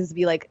I would just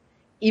be like,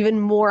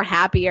 even more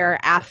happier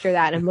after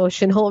that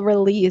emotional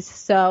release.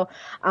 So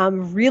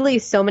really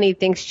so many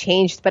things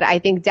changed, but I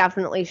think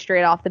definitely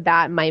straight off the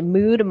bat, my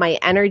mood, my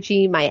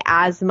energy, my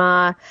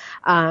asthma,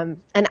 and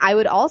I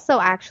would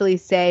also actually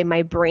say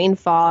my brain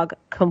fog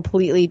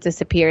completely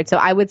disappeared. So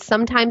I would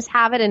sometimes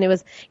have it and it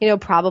was,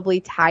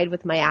 probably tied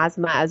with my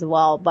asthma as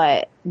well,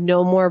 but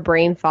no more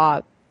brain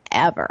fog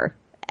ever.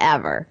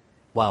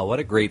 Wow, what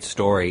a great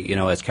story.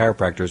 As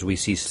chiropractors, we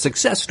see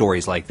success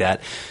stories like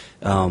that.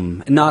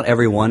 Not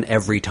everyone,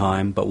 every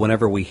time, but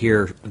whenever we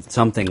hear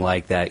something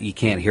like that, you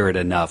can't hear it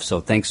enough.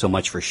 So thanks so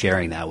much for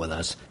sharing that with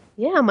us.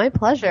 Yeah, my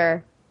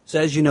pleasure. So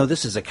as you know,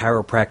 this is a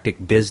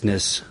chiropractic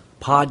business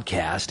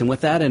podcast. And with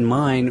that in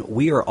mind,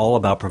 we are all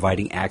about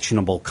providing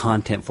actionable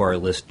content for our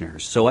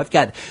listeners. So I've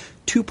got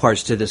two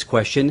parts to this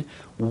question.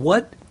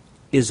 What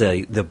is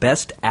the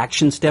best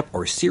action step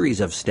or series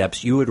of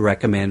steps you would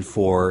recommend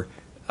for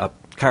a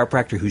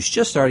chiropractor who's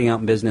just starting out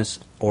in business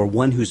or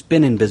one who's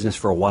been in business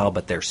for a while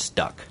but they're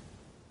stuck?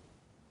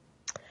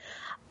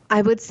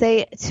 I would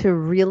say to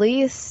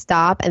really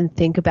stop and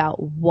think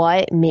about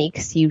what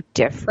makes you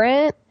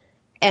different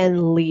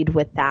and lead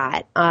with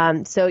that.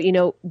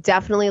 So,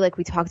 definitely like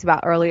we talked about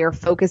earlier,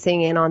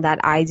 focusing in on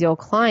that ideal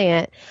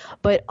client,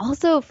 but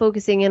also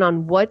focusing in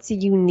on what's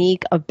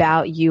unique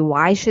about you.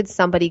 Why should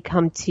somebody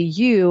come to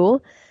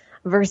you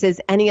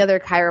versus any other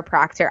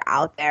chiropractor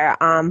out there?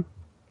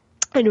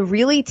 And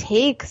really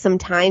take some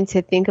time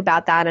to think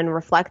about that and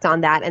reflect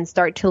on that and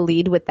start to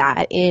lead with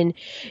that in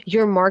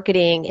your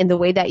marketing, in the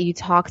way that you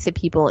talk to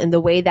people, in the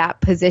way that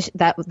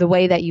the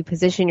way that you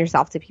position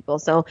yourself to people.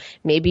 So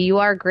maybe you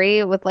are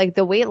great with like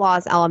the weight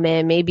loss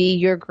element. Maybe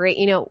you're great,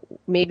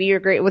 maybe you're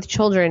great with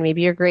children.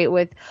 Maybe you're great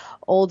with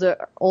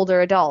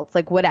older adults,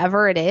 like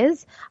whatever it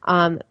is,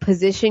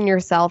 position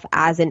yourself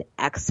as an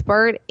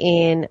expert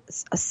in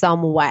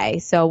some way.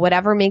 So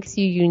whatever makes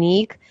you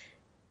unique,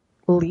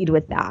 lead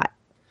with that.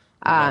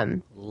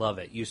 Love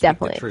it. You speak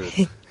definitely.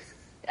 The truth.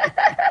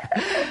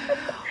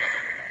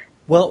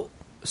 Well,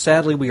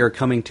 sadly, we are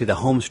coming to the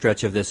home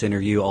stretch of this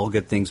interview. All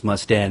good things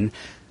must end.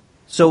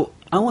 So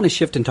I want to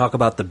shift and talk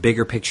about the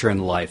bigger picture in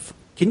life.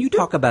 Can you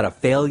talk about a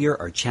failure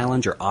or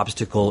challenge or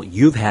obstacle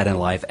you've had in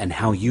life and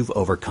how you've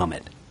overcome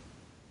it?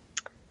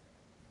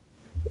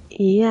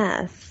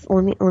 Yes.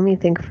 Let me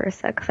think for a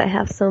sec because I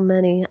have so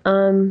many.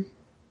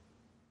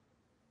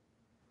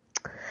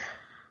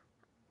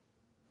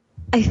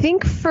 I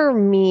think for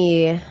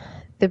me,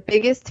 the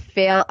biggest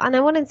and I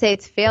wouldn't say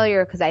it's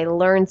failure because I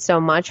learned so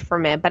much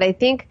from it, but I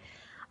think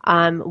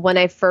when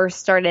I first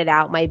started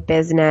out my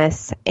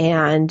business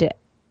and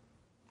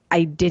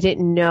I didn't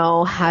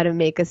know how to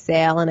make a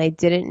sale and I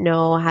didn't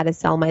know how to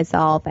sell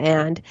myself,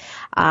 and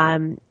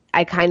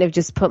I kind of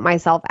just put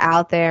myself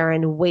out there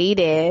and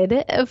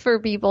waited for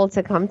people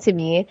to come to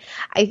me.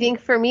 I think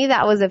for me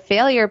that was a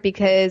failure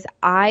because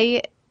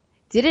I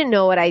didn't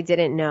know what I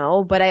didn't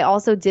know, but I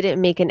also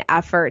didn't make an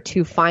effort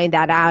to find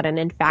that out. And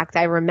in fact,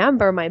 I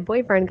remember my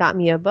boyfriend got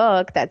me a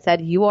book that said,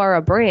 "You are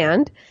a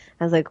brand."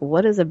 I was like,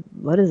 what is a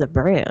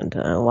brand?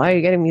 Why are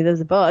you getting me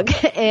this book?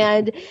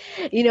 And,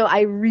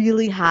 I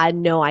really had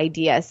no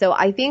idea. So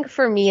I think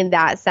for me in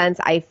that sense,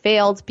 I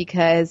failed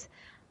because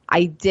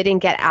I didn't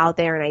get out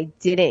there and I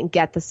didn't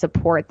get the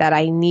support that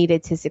I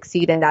needed to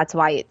succeed. And that's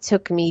why it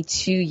took me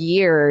 2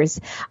 years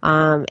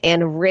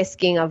and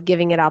risking of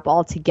giving it up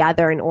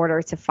altogether in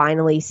order to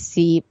finally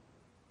see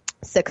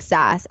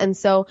success. And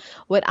so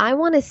what I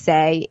want to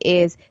say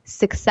is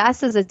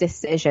success is a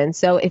decision.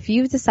 So if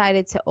you've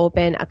decided to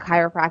open a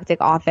chiropractic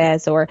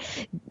office or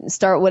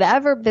start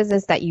whatever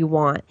business that you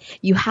want,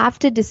 you have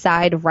to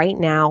decide right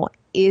now,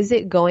 is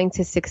it going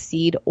to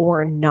succeed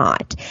or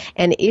not?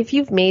 And if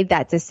you've made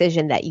that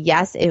decision that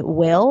yes, it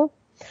will,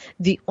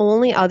 the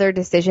only other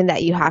decision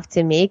that you have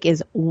to make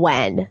is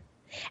when.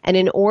 And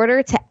in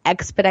order to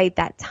expedite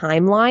that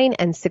timeline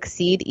and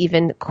succeed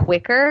even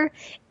quicker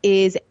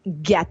is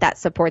get that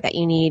support that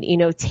you need,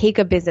 take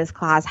a business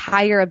class,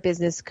 hire a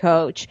business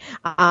coach,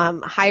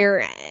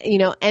 hire,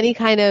 any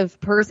kind of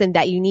person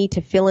that you need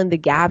to fill in the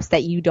gaps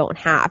that you don't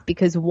have.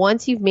 Because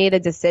once you've made a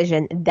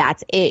decision,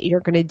 that's it. You're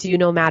going to do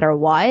no matter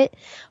what.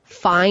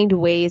 Find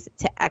ways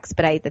to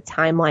expedite the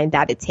timeline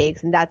that it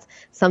takes. And that's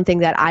something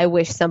that I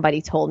wish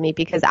somebody told me,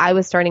 because I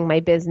was starting my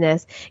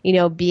business,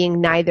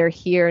 being neither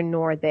here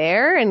nor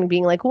there and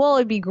being like, well,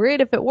 it'd be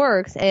great if it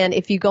works. And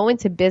if you go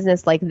into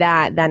business like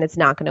that, then it's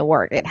not going to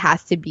work. It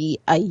has to be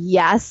a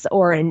yes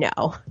or a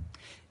no.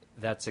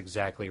 That's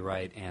exactly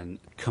right. And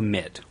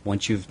commit.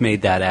 Once you've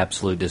made that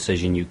absolute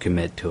decision, you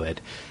commit to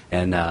it.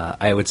 And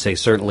I would say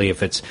certainly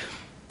if it's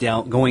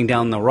going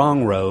down the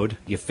wrong road,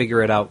 you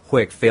figure it out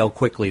quick, fail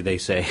quickly, they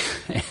say,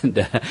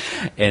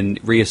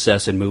 and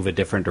reassess and move a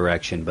different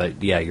direction.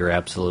 But yeah, you're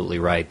absolutely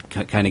right.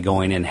 Kind of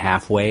going in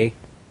halfway,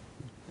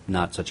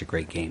 not such a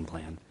great game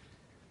plan.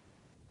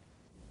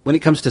 When it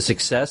comes to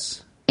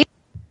success,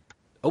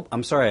 oh,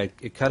 I'm sorry,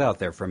 it cut out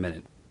there for a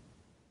minute.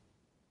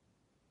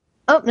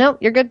 Oh, no,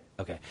 you're good.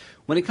 Okay.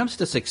 When it comes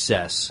to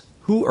success,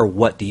 who or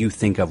what do you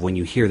think of when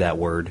you hear that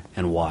word,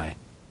 and why?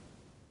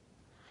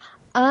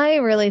 I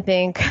really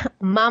think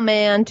my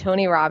man,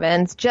 Tony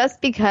Robbins, just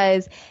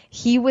because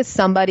he was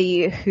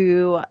somebody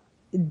who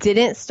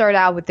didn't start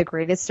out with the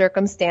greatest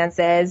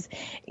circumstances.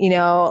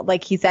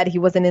 Like he said, he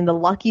wasn't in the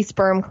lucky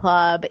sperm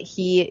club.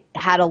 He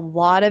had a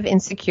lot of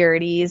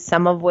insecurities,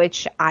 some of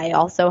which I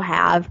also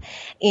have.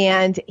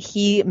 And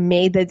he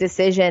made the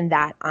decision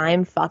that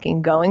I'm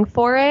fucking going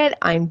for it.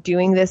 I'm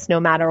doing this no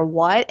matter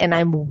what. And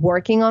I'm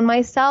working on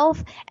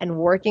myself and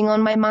working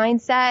on my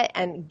mindset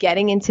and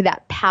getting into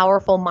that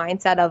powerful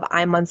mindset of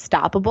I'm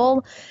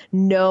unstoppable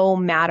no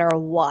matter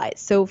what.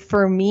 So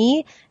for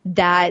me,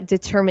 that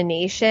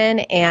determination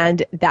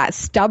and that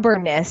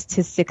stubbornness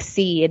to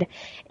succeed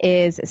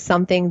is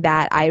something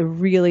that I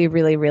really,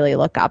 really, really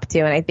look up to.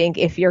 And I think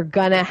if you're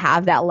going to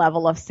have that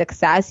level of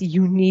success,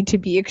 you need to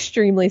be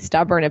extremely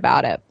stubborn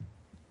about it.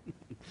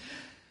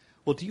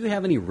 Well, do you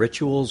have any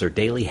rituals or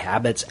daily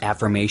habits,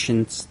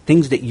 affirmations,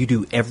 things that you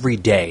do every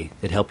day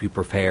that help you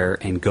prepare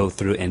and go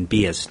through and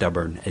be as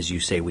stubborn as you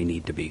say we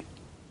need to be?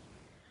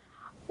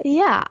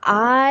 Yeah,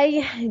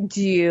 I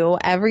do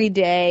every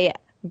day.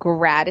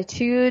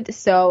 Gratitude.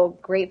 So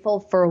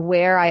grateful for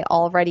where I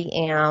already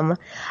am.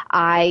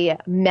 I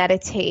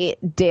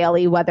meditate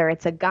daily, whether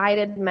it's a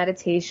guided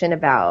meditation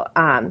about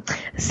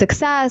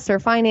success or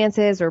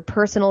finances or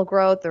personal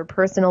growth or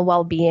personal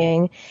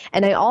well-being.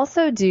 And I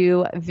also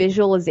do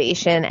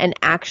visualization and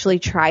actually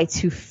try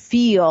to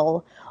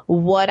feel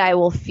what I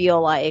will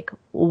feel like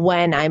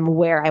when I'm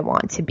where I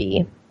want to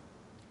be.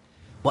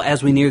 Well,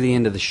 as we near the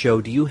end of the show,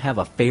 do you have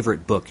a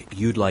favorite book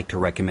you'd like to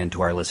recommend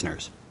to our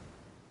listeners?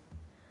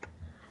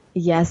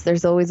 Yes,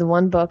 there's always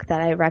one book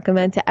that I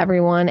recommend to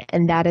everyone,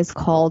 and that is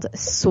called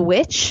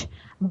Switch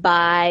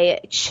by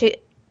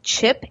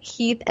Chip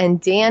Heath and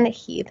Dan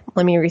Heath.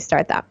 Let me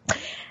restart that.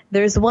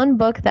 There's one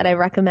book that I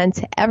recommend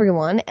to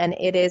everyone, and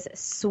it is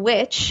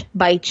Switch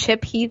by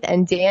Chip Heath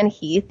and Dan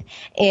Heath.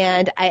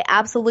 And I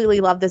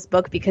absolutely love this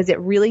book because it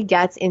really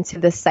gets into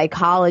the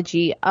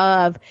psychology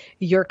of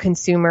your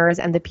consumers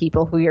and the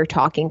people who you're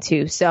talking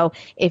to. So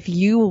if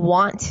you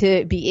want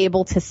to be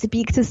able to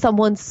speak to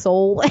someone's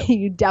soul,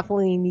 you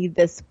definitely need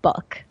this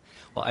book.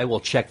 Well, I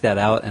will check that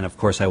out, and of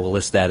course I will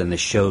list that in the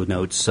show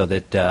notes so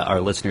that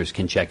our listeners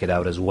can check it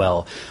out as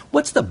well.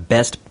 What's the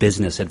best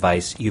business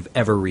advice you've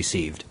ever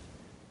received?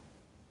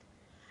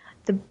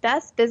 The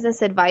best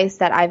business advice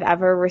that I've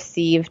ever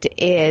received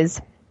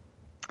is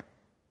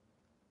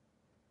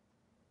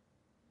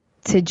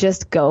to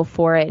just go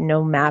for it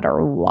no matter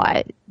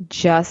what.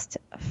 Just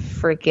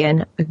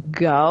freaking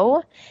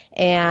go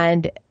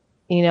and,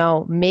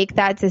 make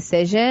that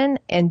decision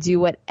and do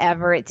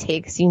whatever it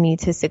takes you need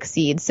to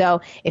succeed.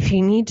 So if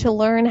you need to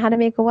learn how to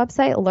make a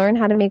website, learn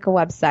how to make a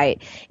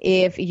website.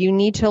 If you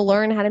need to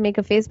learn how to make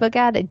a Facebook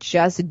ad,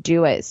 just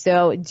do it.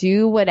 So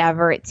do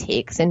whatever it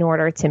takes in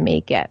order to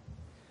make it.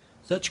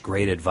 Such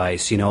great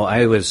advice.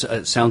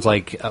 It sounds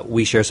like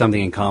we share something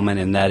in common,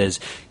 and that is,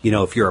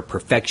 if you're a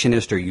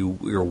perfectionist or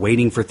you're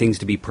waiting for things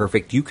to be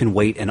perfect, you can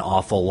wait an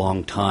awful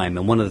long time.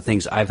 And one of the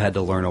things I've had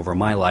to learn over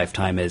my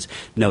lifetime is,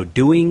 no,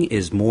 doing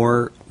is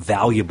more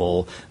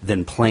valuable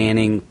than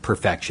planning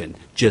perfection.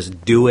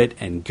 Just do it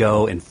and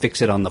go and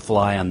fix it on the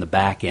fly on the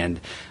back end,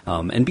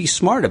 and be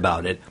smart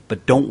about it,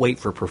 but don't wait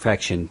for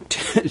perfection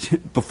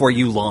before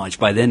you launch.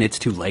 By then, it's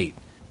too late.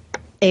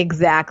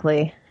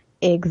 Exactly.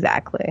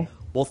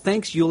 Well,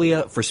 thanks,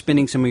 Yuliya, for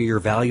spending some of your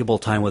valuable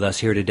time with us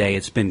here today.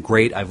 It's been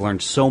great. I've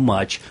learned so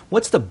much.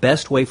 What's the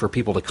best way for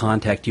people to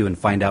contact you and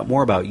find out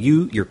more about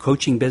you, your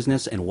coaching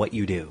business, and what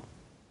you do?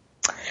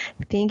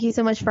 Thank you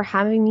so much for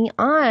having me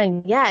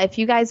on. Yeah, if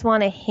you guys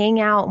want to hang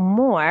out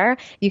more,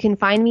 you can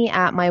find me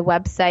at my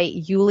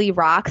website,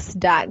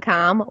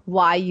 yulirocks.com,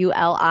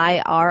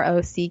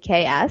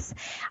 YULIROCKS.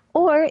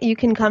 Or you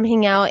can come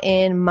hang out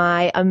in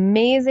my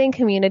amazing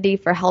community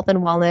for health and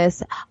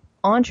wellness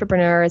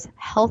entrepreneurs,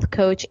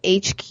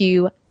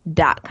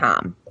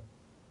 healthcoachhq.com.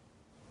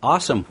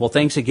 Awesome. Well,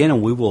 thanks again,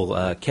 and we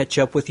will catch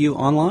up with you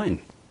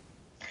online.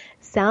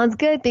 Sounds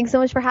good. Thanks so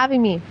much for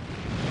having me.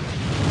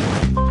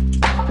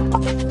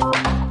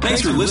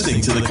 Thanks for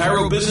listening to the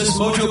Chiro Business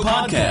Mojo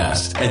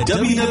podcast at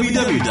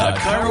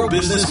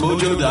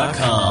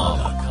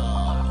www.chirobusinessmojo.com.